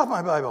 Get that off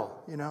my Bible.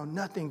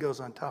 Nothing goes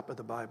on top of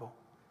the Bible.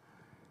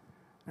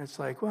 And it's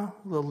like, well,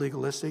 a little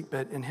legalistic,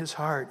 but in his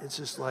heart, it's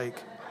just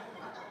like,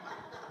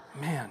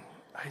 man,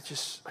 I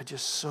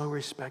just so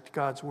respect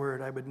God's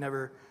word. I would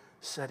never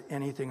set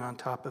anything on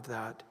top of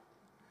that.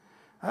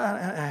 I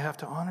have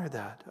to honor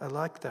that. I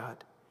like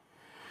that.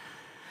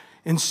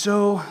 And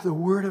so the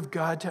word of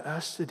God to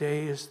us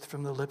today is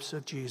from the lips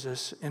of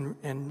Jesus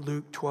in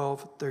Luke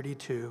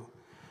 12:32.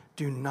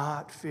 Do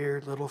not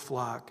fear, little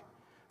flock,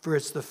 for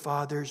it's the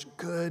Father's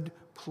good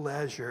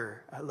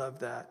pleasure, I love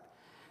that,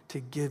 to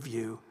give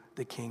you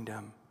the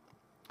kingdom.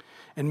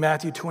 In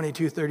Matthew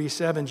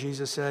 22:37,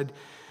 Jesus said,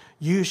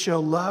 you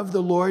shall love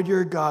the Lord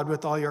your God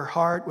with all your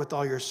heart, with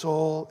all your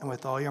soul, and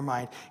with all your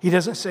mind. He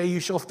doesn't say you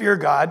shall fear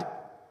God.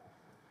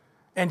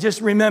 And just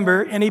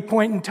remember, any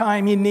point in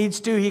time he needs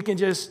to, he can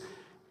just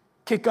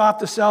kick off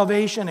the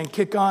salvation and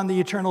kick on the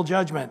eternal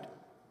judgment.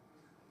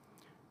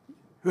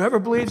 Whoever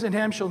believes in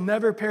him shall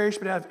never perish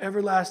but have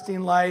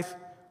everlasting life.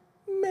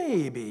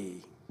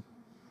 Maybe.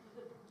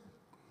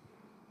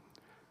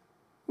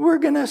 We're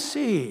going to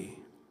see.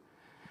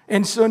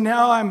 And so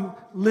now I'm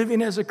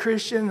living as a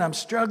Christian and I'm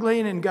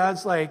struggling and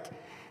God's like,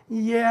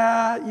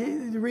 yeah,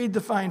 you read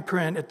the fine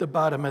print at the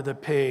bottom of the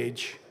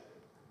page.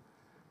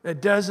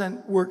 It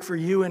doesn't work for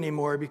you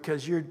anymore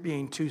because you're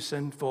being too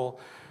sinful.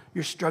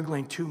 You're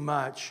struggling too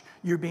much.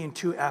 You're being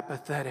too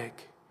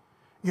apathetic.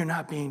 You're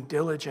not being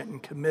diligent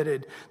and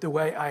committed the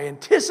way I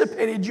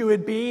anticipated you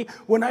would be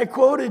when I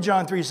quoted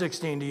John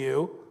 3:16 to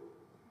you.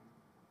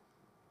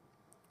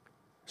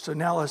 So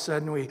now all of a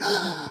sudden we,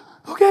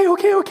 okay.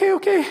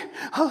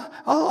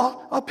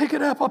 I'll pick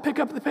it up. I'll pick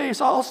up the pace.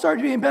 I'll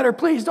start being better.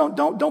 Please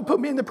don't put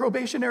me in the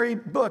probationary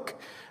book.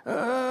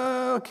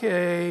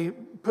 Okay,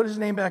 put his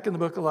name back in the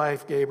book of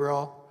life,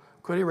 Gabriel.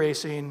 Quit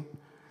erasing.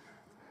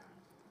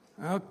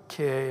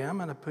 Okay, I'm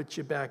going to put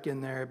you back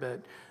in there,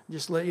 but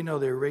just let you know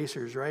the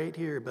eraser's right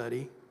here,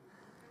 buddy.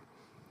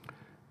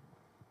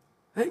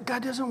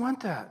 God doesn't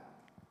want that.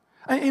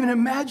 I mean,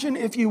 imagine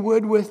if you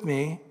would with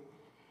me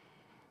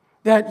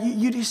that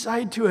you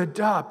decide to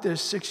adopt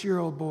this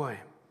 6-year-old boy.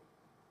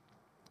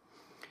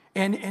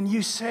 And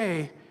you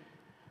say,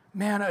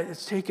 man,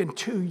 it's taken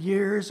 2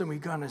 years and we've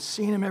gone and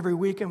seen him every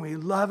weekend. We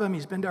love him.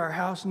 He's been to our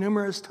house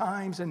numerous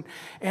times.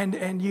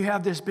 And you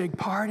have this big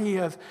party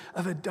of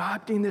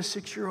adopting this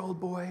 6-year-old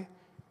boy.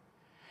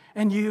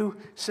 And you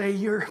say,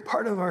 you're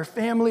part of our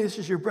family. This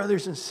is your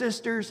brothers and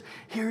sisters.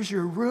 Here's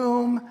your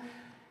room.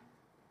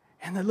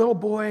 And the little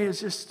boy is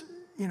just,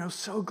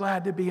 so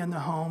glad to be in the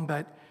home.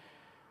 But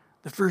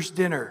the first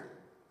dinner,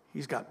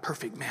 he's got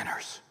perfect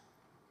manners.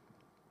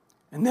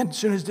 And then as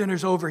soon as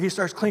dinner's over, he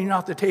starts cleaning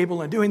off the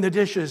table and doing the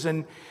dishes.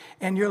 And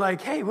you're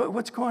like, hey,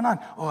 what's going on?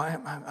 Oh,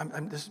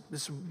 I'm this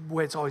is the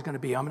way it's always going to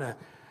be. I'm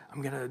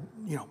gonna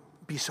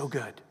be so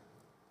good.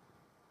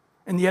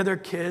 And the other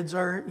kids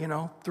are,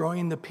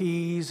 throwing the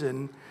peas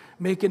and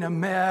making a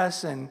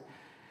mess. And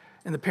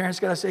the parents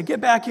got to say, get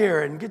back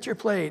here and get your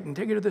plate and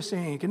take it to the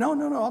sink. And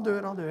no, I'll do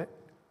it.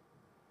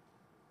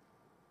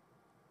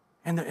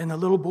 And the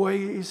little boy,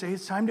 you say,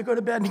 it's time to go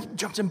to bed. And he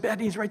jumps in bed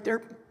and he's right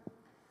there.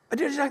 I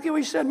did exactly what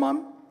you said,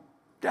 Mom,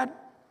 Dad.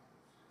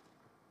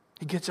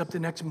 He gets up the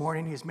next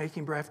morning. He's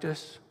making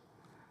breakfast.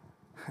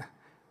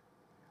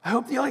 I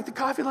hope you like the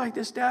coffee like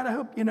this, Dad. I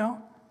hope, And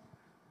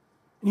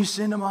you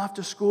send him off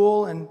to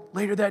school. And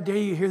later that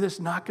day, you hear this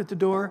knock at the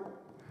door.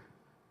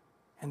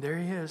 And there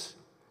he is.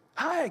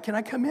 Hi, can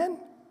I come in?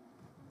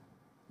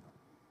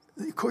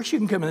 Of course you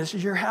can come in. This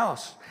is your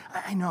house.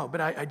 I know,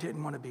 but I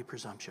didn't want to be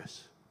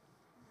presumptuous.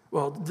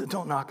 Well,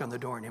 don't knock on the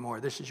door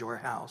anymore. This is your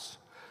house.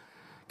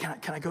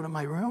 Can I go to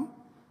my room?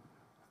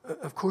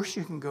 Of course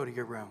you can go to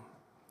your room.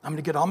 I'm going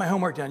to get all my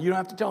homework done. You don't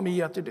have to tell me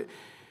you have to do.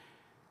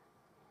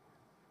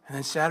 And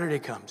then Saturday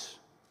comes.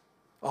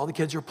 All the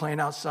kids are playing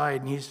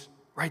outside, and he's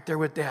right there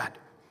with Dad,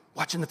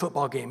 watching the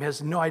football game. He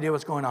has no idea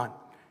what's going on.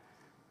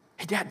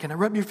 Hey, Dad, can I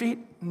rub your feet?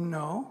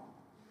 No.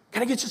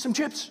 Can I get you some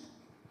chips?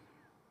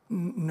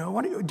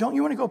 No. Don't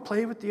you want to go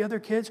play with the other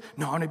kids?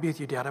 No, I want to be with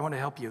you, Dad. I want to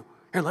help you.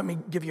 Here, let me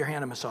give your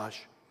hand a massage.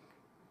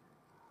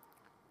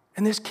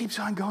 And this keeps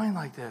on going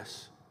like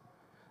this.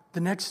 The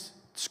next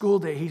school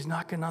day, he's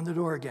knocking on the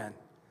door again.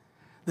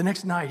 The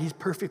next night, he's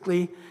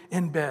perfectly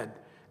in bed.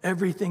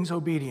 Everything's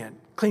obedient.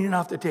 Cleaning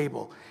off the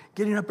table.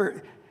 Getting up.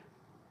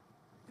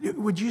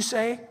 Would you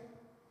say,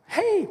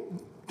 hey,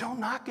 don't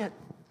knock it.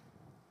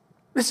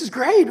 This is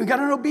great. We got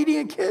an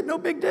obedient kid. No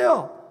big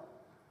deal.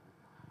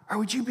 Or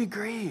would you be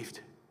grieved?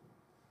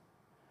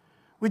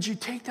 Would you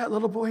take that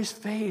little boy's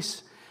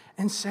face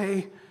and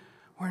say,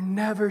 we're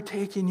never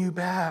taking you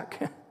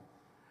back.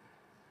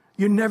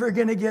 You're never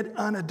going to get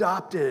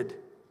unadopted.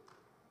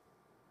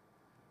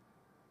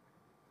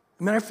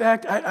 Matter of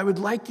fact, I would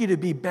like you to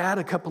be bad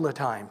a couple of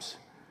times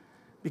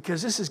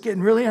because this is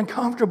getting really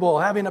uncomfortable,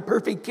 having a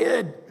perfect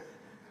kid.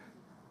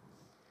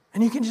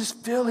 And you can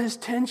just feel his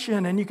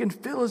tension, and you can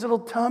feel his little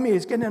tummy.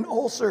 He's getting an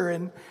ulcer,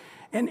 and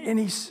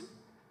he's...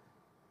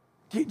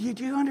 Do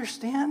you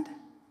understand?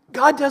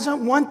 God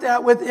doesn't want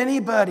that with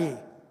anybody.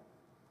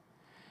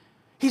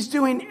 He's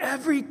doing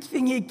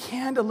everything he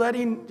can to let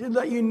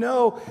you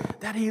know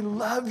that he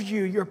loves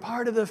you. You're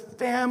part of the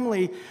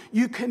family.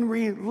 You can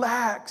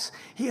relax.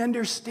 He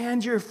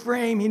understands your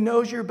frame. He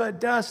knows you're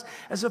but dust.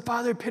 As a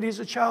father pities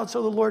a child,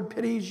 so the Lord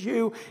pities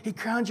you. He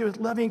crowns you with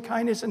loving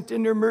kindness and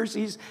tender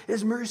mercies.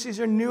 His mercies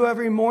are new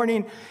every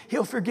morning.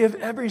 He'll forgive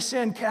every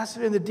sin, cast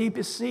it in the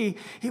deepest sea.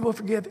 He will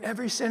forgive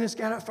every sin and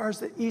scatter it far as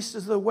the east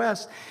is the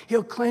west.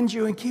 He'll cleanse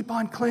you and keep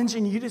on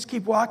cleansing you. You just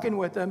keep walking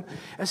with him.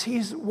 As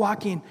he's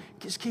walking,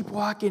 just keep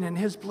walking. And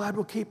his blood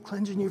will keep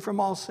cleansing you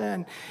from all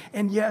sin.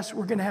 And yes,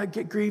 we're going to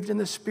get grieved in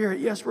the spirit.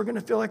 Yes, we're going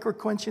to feel like we're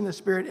quenching the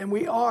spirit. And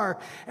we are.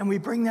 And we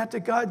bring that to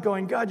God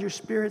going, God, your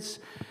spirit's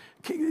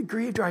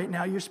grieved right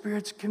now. Your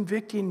spirit's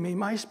convicting me.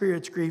 My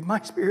spirit's grieved.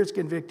 My spirit's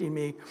convicting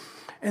me.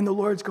 And the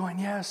Lord's going,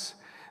 yes,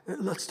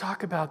 let's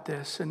talk about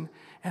this. And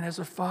as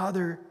a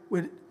father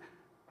would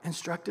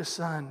instruct a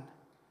son,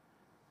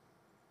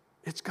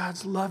 it's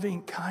God's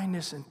loving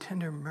kindness and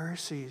tender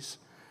mercies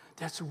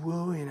that's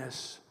wooing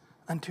us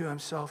unto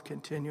himself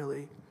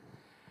continually.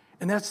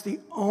 And that's the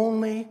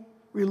only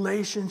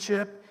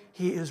relationship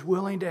he is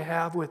willing to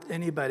have with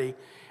anybody.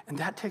 And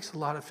that takes a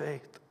lot of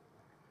faith.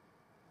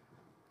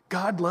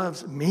 God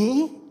loves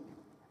me?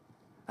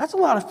 That's a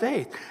lot of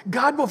faith.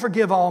 God will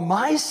forgive all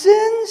my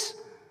sins?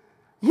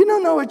 You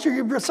don't know what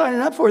you're signing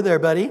up for there,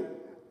 buddy.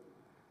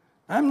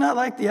 I'm not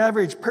like the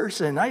average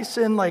person. I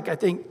sin like, I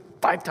think,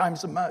 5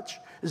 times as much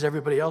as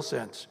everybody else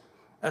sins.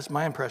 That's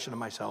my impression of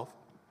myself.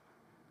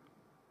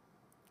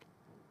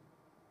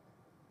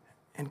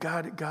 And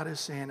God is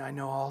saying, I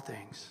know all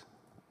things.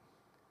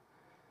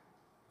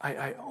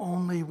 I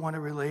only want a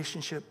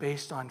relationship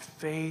based on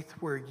faith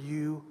where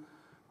you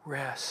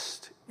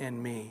rest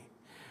in me,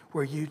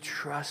 where you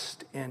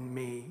trust in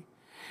me.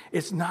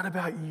 It's not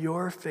about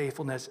your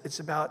faithfulness. It's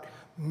about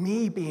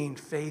me being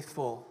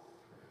faithful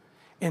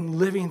in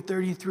living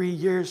 33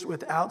 years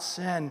without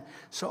sin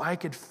so I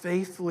could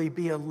faithfully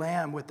be a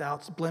lamb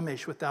without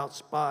blemish, without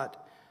spot.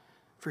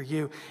 For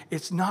you.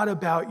 It's not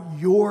about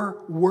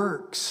your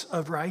works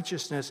of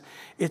righteousness.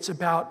 It's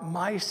about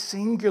my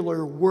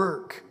singular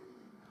work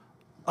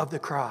of the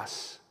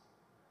cross.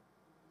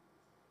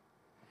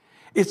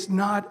 It's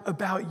not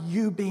about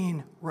you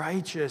being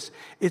righteous.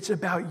 It's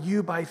about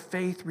you by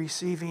faith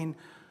receiving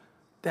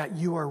that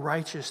you are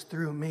righteous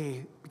through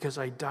me because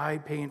I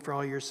died paying for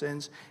all your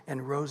sins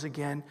and rose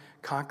again,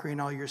 conquering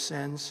all your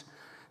sins.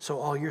 So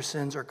all your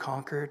sins are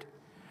conquered.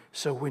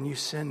 So when you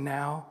sin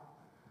now,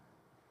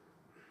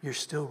 you're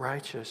still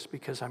righteous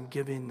because I'm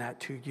giving that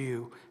to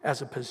you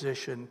as a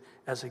position,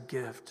 as a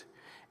gift.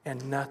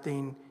 And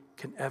nothing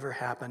can ever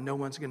happen. No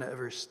one's going to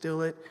ever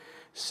steal it.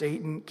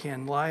 Satan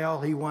can lie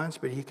all he wants,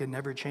 but he can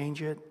never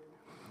change it.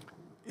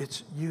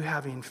 It's you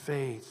having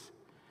faith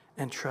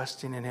and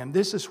trusting in him.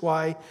 This is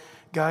why,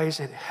 guys,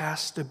 it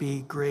has to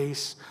be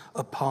grace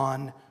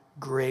upon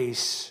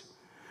grace.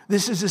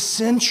 This is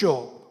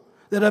essential.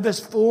 That of his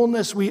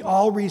fullness we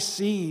all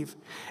receive.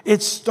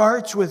 It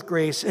starts with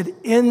grace. It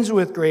ends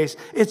with grace.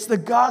 It's the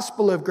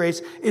gospel of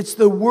grace. It's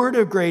the word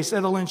of grace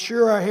that'll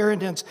ensure our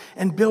inheritance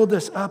and build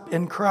us up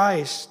in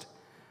Christ.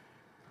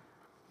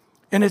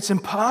 And it's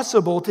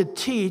impossible to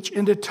teach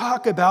and to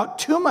talk about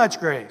too much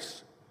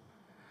grace.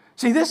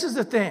 See, this is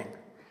the thing.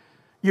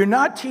 You're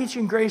not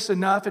teaching grace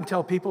enough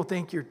until people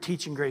think you're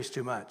teaching grace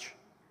too much.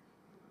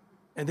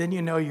 And then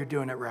you know you're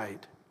doing it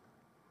right.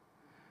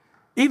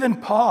 Even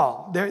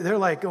Paul, they're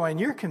like going,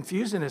 you're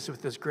confusing us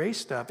with this grace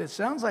stuff. It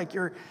sounds like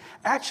you're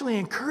actually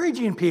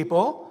encouraging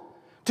people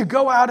to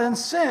go out and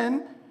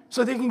sin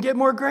so they can get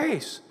more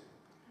grace.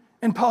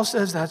 And Paul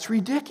says, that's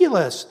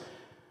ridiculous.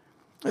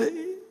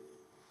 And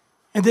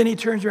then he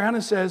turns around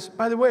and says,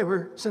 by the way,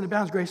 where sin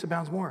abounds, grace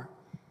abounds more.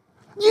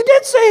 You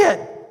did say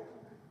it.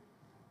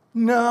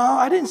 No,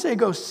 I didn't say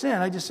go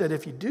sin. I just said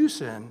if you do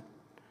sin.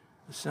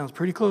 It sounds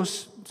pretty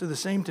close to the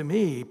same to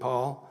me,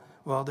 Paul.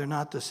 Well, they're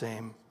not the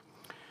same.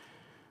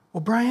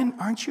 Well, Brian,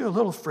 aren't you a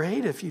little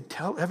afraid if you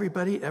tell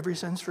everybody every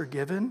sin's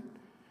forgiven,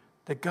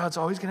 that God's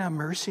always going to have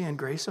mercy and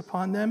grace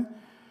upon them?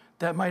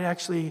 That might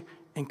actually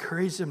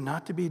encourage them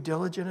not to be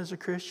diligent as a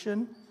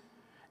Christian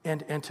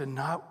and to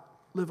not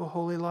live a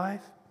holy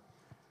life?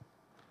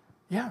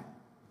 Yeah,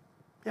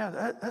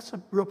 that's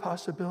a real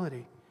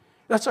possibility.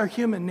 That's our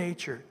human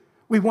nature.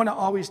 We want to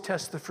always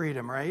test the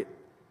freedom, right?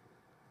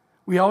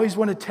 We always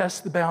want to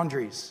test the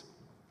boundaries.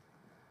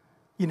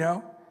 You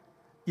know,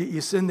 you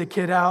send the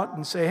kid out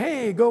and say,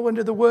 hey, go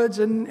into the woods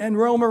and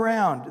roam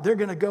around. They're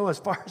going to go as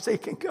far as they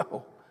can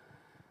go.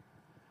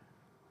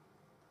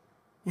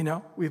 You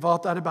know, we've all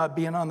thought about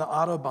being on the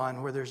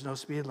Autobahn where there's no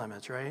speed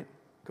limits, right?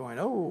 Going,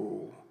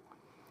 oh,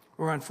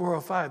 we're on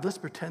 405. Let's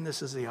pretend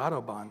this is the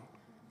Autobahn.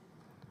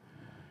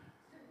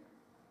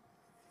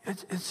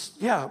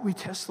 We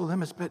test the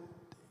limits, but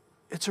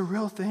it's a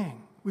real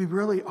thing. We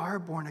really are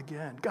born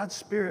again. God's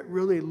Spirit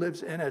really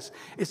lives in us.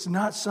 It's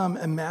not some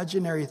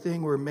imaginary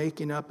thing we're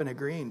making up and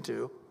agreeing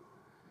to.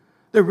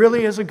 There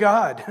really is a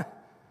God.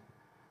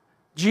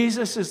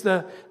 Jesus is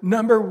the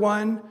number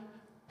one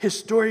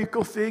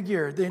historical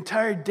figure. The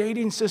entire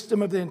dating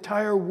system of the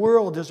entire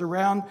world is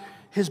around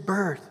his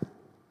birth.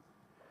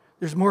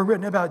 There's more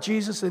written about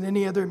Jesus than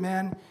any other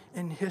man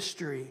in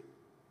history.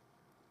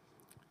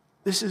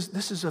 This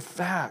is a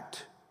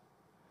fact.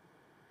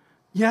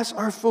 Yes,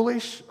 our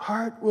foolish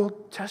heart will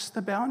test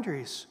the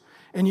boundaries.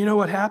 And you know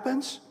what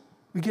happens?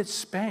 We get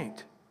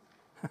spanked.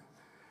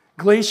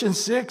 Galatians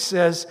 6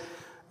 says,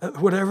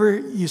 whatever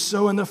you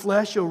sow in the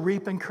flesh, you'll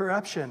reap in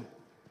corruption.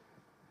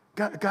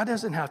 God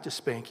doesn't have to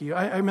spank you.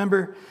 I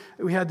remember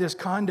we had this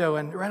condo,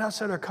 and right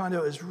outside our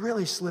condo is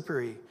really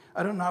slippery.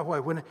 I don't know why.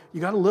 When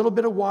you got a little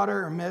bit of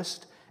water or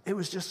mist, it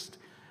was just,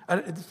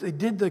 they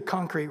did the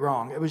concrete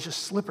wrong. It was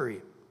just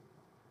slippery.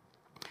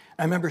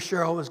 I remember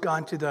Cheryl was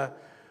gone to the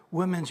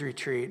women's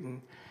retreat,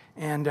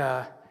 and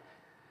I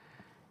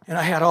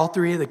had all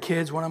three of the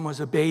kids. One of them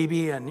was a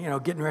baby, and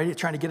getting ready,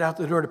 trying to get out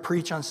the door to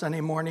preach on Sunday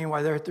morning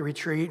while they're at the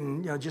retreat,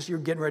 and just you're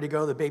getting ready to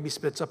go. The baby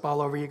spits up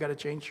all over you. Got to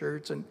change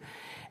shirts,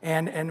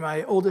 and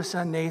my oldest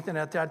son Nathan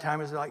at that time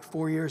was like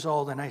 4 years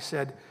old, and I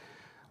said,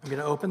 I'm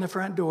going to open the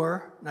front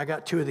door, and I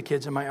got two of the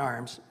kids in my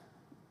arms.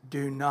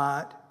 Do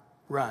not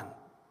run,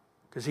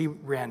 because he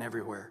ran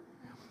everywhere.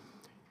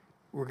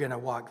 We're going to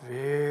walk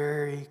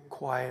very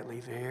quietly,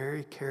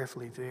 very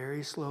carefully,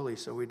 very slowly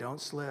so we don't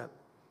slip.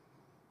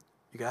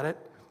 You got it?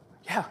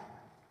 Yeah.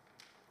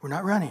 We're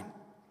not running.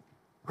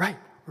 Right.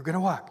 We're going to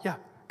walk. Yeah.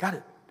 Got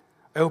it.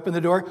 I open the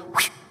door.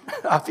 Whoosh,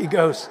 off he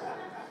goes.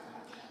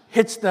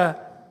 Hits the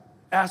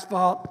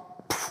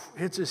asphalt. Poof,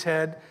 hits his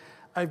head.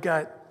 I've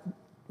got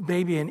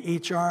baby in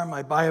each arm.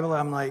 My Bible.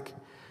 I'm like,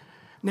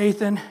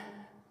 Nathan,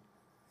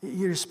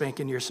 you're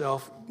spanking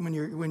yourself. When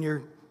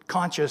you're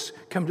conscious,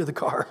 come to the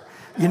car.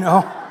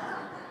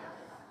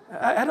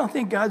 I don't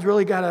think God's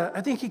really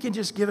I think he can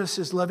just give us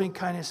his loving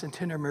kindness and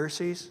tender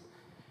mercies,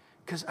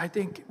 because I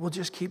think we'll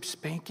just keep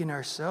spanking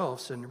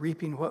ourselves and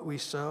reaping what we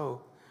sow.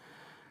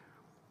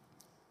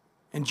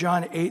 In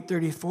John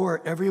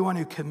 8:34, everyone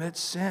who commits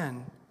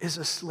sin is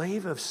a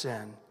slave of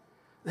sin.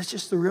 That's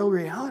just the real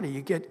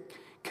reality.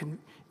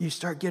 You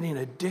start getting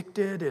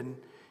addicted, and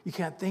you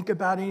can't think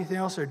about anything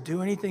else or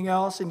do anything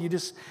else, and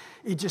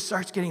it just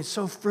starts getting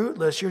so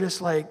fruitless. You're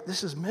just like,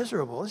 this is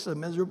miserable. This is a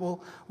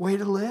miserable way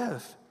to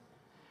live.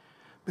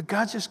 But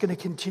God's just going to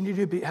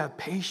continue to have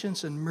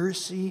patience and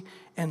mercy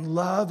and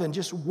love and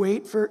just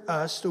wait for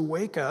us to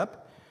wake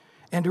up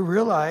and to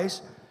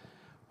realize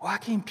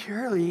walking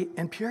purely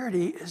in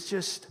purity is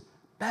just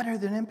better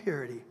than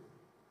impurity.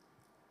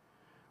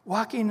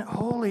 Walking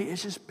holy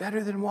is just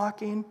better than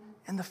walking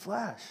in the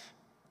flesh.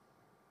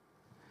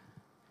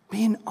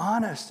 Being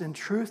honest and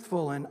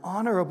truthful and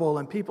honorable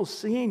and people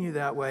seeing you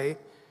that way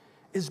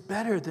is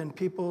better than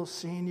people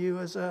seeing you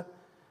as a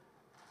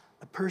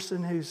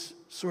person who's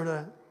sort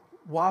of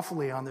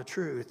waffly on the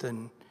truth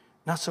and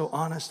not so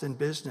honest in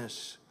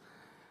business.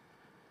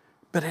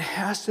 But it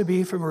has to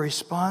be from a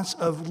response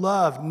of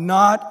love,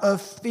 not of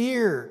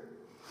fear.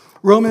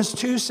 Romans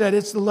 2 said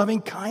it's the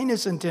loving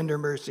kindness and tender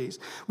mercies.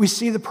 We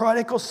see the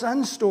prodigal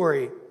son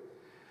story.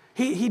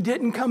 He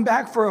didn't come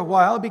back for a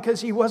while because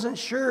he wasn't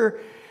sure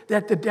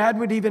that the dad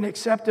would even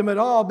accept him at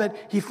all, but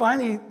he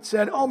finally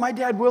said, oh, my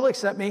dad will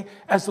accept me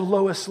as the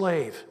lowest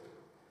slave.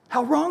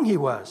 How wrong he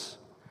was.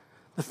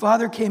 The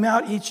father came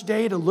out each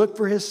day to look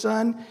for his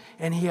son,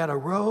 and he had a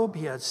robe,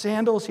 he had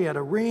sandals, he had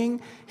a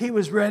ring. He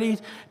was ready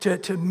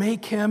to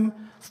make him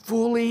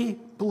fully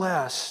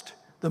blessed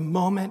the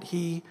moment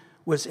he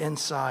was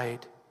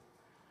inside.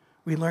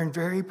 We learn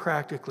very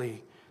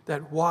practically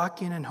that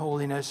walking in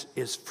holiness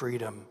is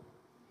freedom.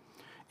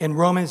 In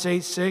Romans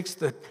 8:6,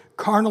 the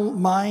carnal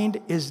mind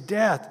is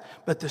death,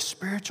 but the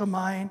spiritual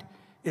mind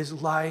is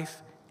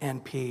life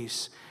and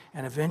peace.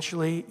 And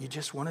eventually, you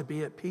just want to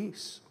be at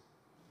peace.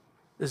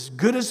 As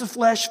good as the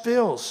flesh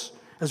feels,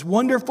 As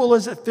wonderful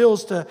as it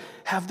feels to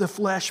have the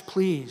flesh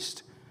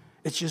pleased,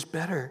 it's just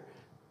better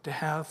to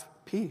have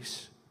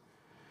peace.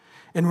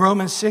 In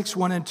Romans 6,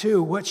 1 and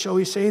 2, what shall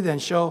we say then?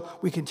 Shall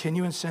we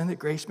continue in sin that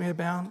grace may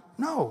abound?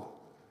 No.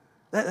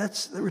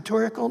 That's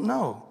rhetorical?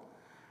 No.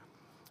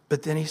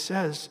 But then he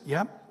says,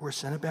 yep, where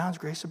sin abounds,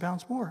 grace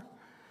abounds more.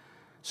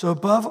 So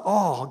above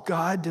all,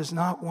 God does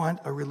not want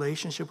a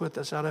relationship with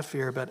us out of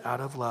fear, but out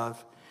of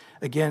love.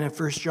 Again, in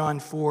 1 John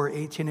 4,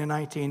 18 and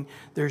 19,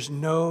 there's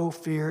no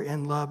fear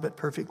in love, but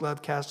perfect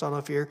love casts out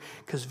all fear,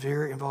 because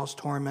fear involves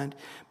torment.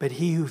 But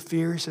he who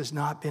fears has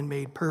not been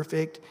made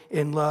perfect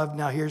in love.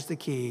 Now here's the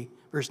key,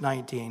 verse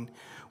 19.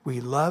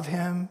 We love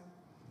him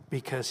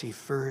because he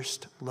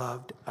first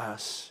loved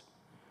us.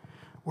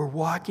 We're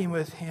walking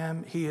with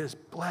him. He has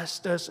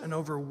blessed us and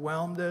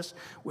overwhelmed us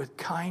with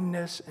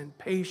kindness and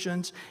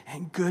patience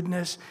and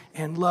goodness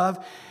and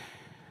love.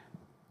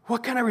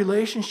 What kind of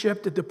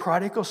relationship did the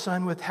prodigal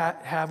son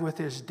have with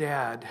his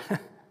dad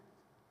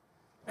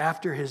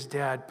after his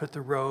dad put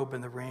the robe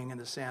and the ring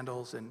and the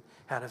sandals and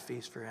had a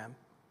feast for him?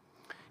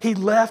 He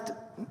left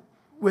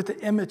with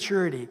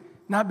immaturity,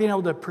 not being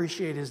able to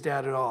appreciate his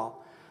dad at all.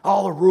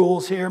 All the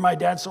rules here, my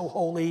dad's so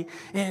holy,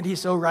 and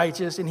he's so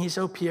righteous, and he's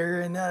so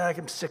pure, and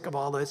I'm sick of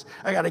all this.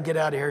 I got to get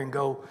out of here and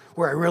go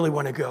where I really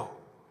want to go.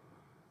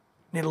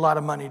 Need a lot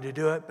of money to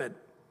do it, but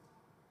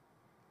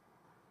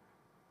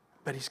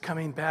he's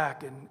coming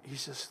back, and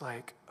he's just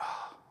like,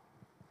 oh,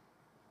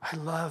 I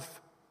love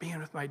being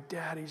with my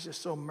dad. He's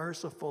just so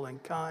merciful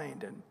and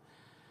kind, and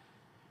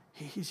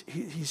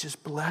he's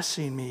just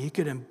blessing me. He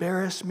could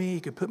embarrass me. He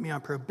could put me on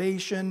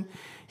probation.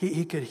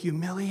 He could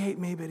humiliate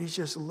me, but he's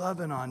just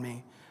loving on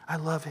me. I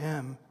love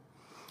him.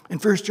 In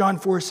 1 John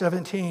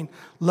 4:17,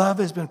 love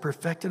has been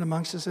perfected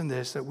amongst us in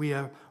this, that we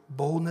have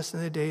boldness in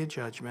the day of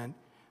judgment.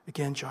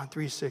 Again, John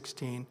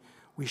 3:16,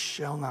 we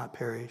shall not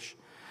perish,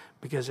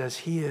 because as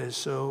he is,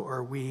 so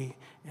are we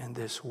in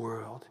this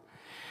world.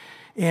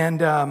 And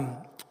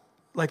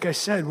like I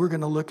said, we're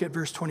going to look at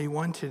verse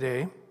 21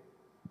 today.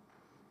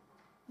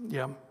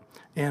 Yeah.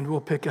 And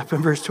we'll pick up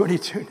in verse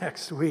 22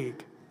 next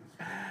week.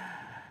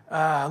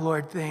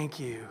 Lord, thank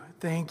you.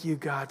 Thank you,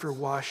 God, for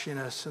washing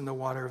us in the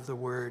water of the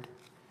word.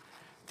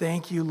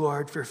 Thank you,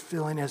 Lord, for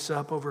filling us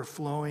up,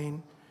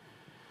 overflowing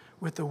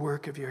with the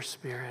work of your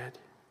Spirit.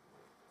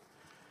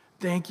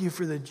 Thank you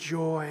for the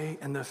joy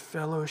and the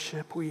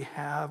fellowship we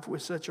have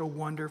with such a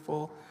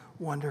wonderful,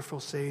 wonderful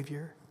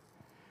Savior.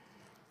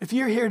 If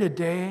you're here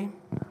today,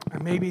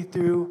 or maybe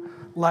through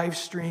live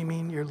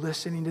streaming, you're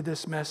listening to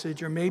this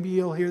message, or maybe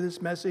you'll hear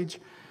this message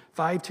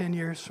 5-10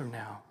 years from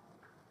now.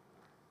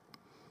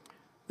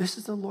 This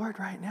is the Lord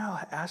right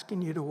now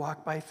asking you to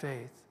walk by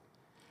faith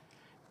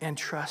and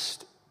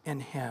trust in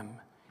him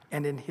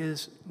and in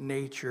his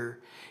nature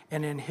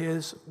and in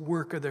his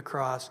work of the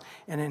cross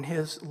and in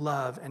his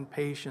love and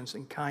patience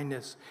and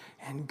kindness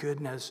and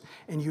goodness,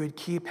 and you would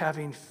keep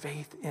having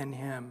faith in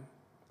him.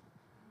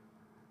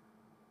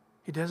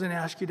 He doesn't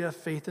ask you to have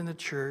faith in the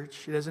church.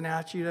 He doesn't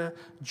ask you to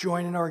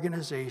join an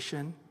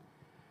organization.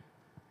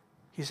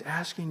 He's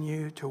asking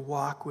you to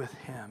walk with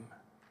him.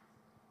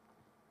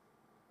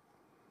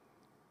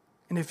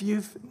 And if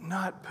you've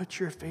not put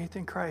your faith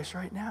in Christ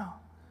right now,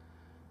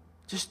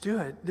 just do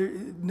it.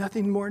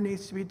 Nothing more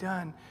needs to be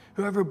done.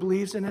 Whoever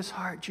believes in his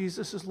heart,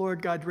 Jesus is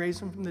Lord, God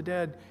raised him from the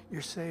dead,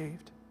 you're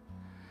saved.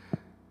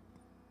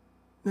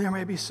 There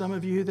may be some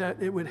of you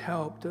that it would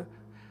help to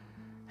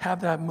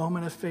have that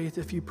moment of faith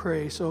if you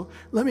pray. So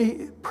let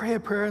me pray a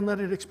prayer and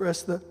let it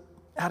express the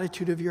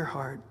attitude of your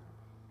heart.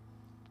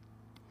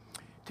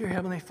 Dear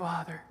Heavenly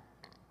Father,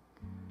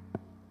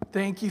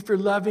 thank you for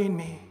loving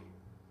me.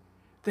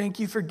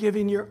 Thank you for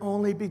giving your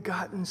only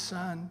begotten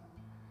Son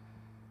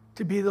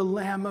to be the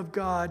Lamb of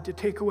God, to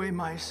take away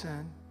my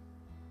sin.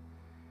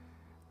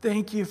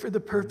 Thank you for the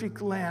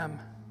perfect Lamb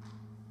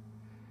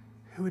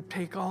who would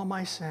take all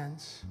my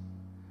sins,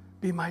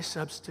 be my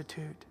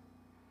substitute,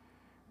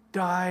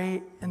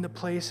 die in the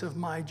place of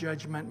my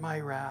judgment, my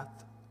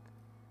wrath,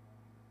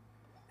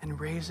 and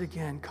raise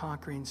again,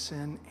 conquering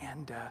sin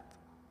and death.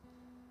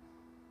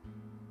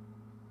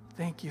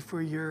 Thank you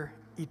for your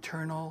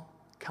eternal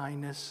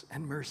kindness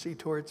and mercy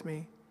towards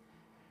me.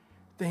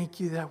 Thank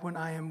you that when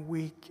I am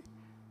weak,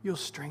 you'll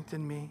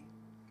strengthen me.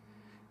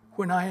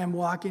 When I am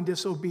walking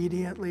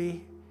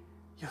disobediently,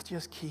 you'll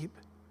just keep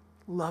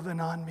loving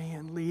on me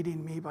and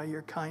leading me by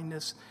your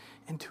kindness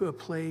into a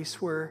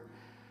place where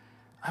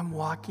I'm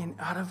walking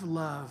out of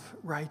love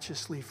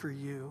righteously for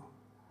you.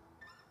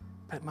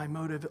 But my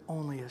motive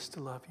only is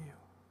to love you.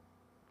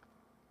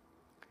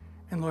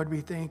 And Lord, we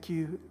thank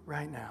you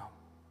right now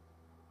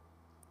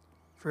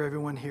for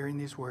everyone hearing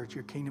these words.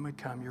 Your kingdom would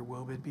come, your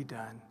will would be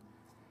done.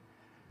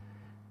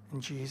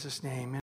 In Jesus' name.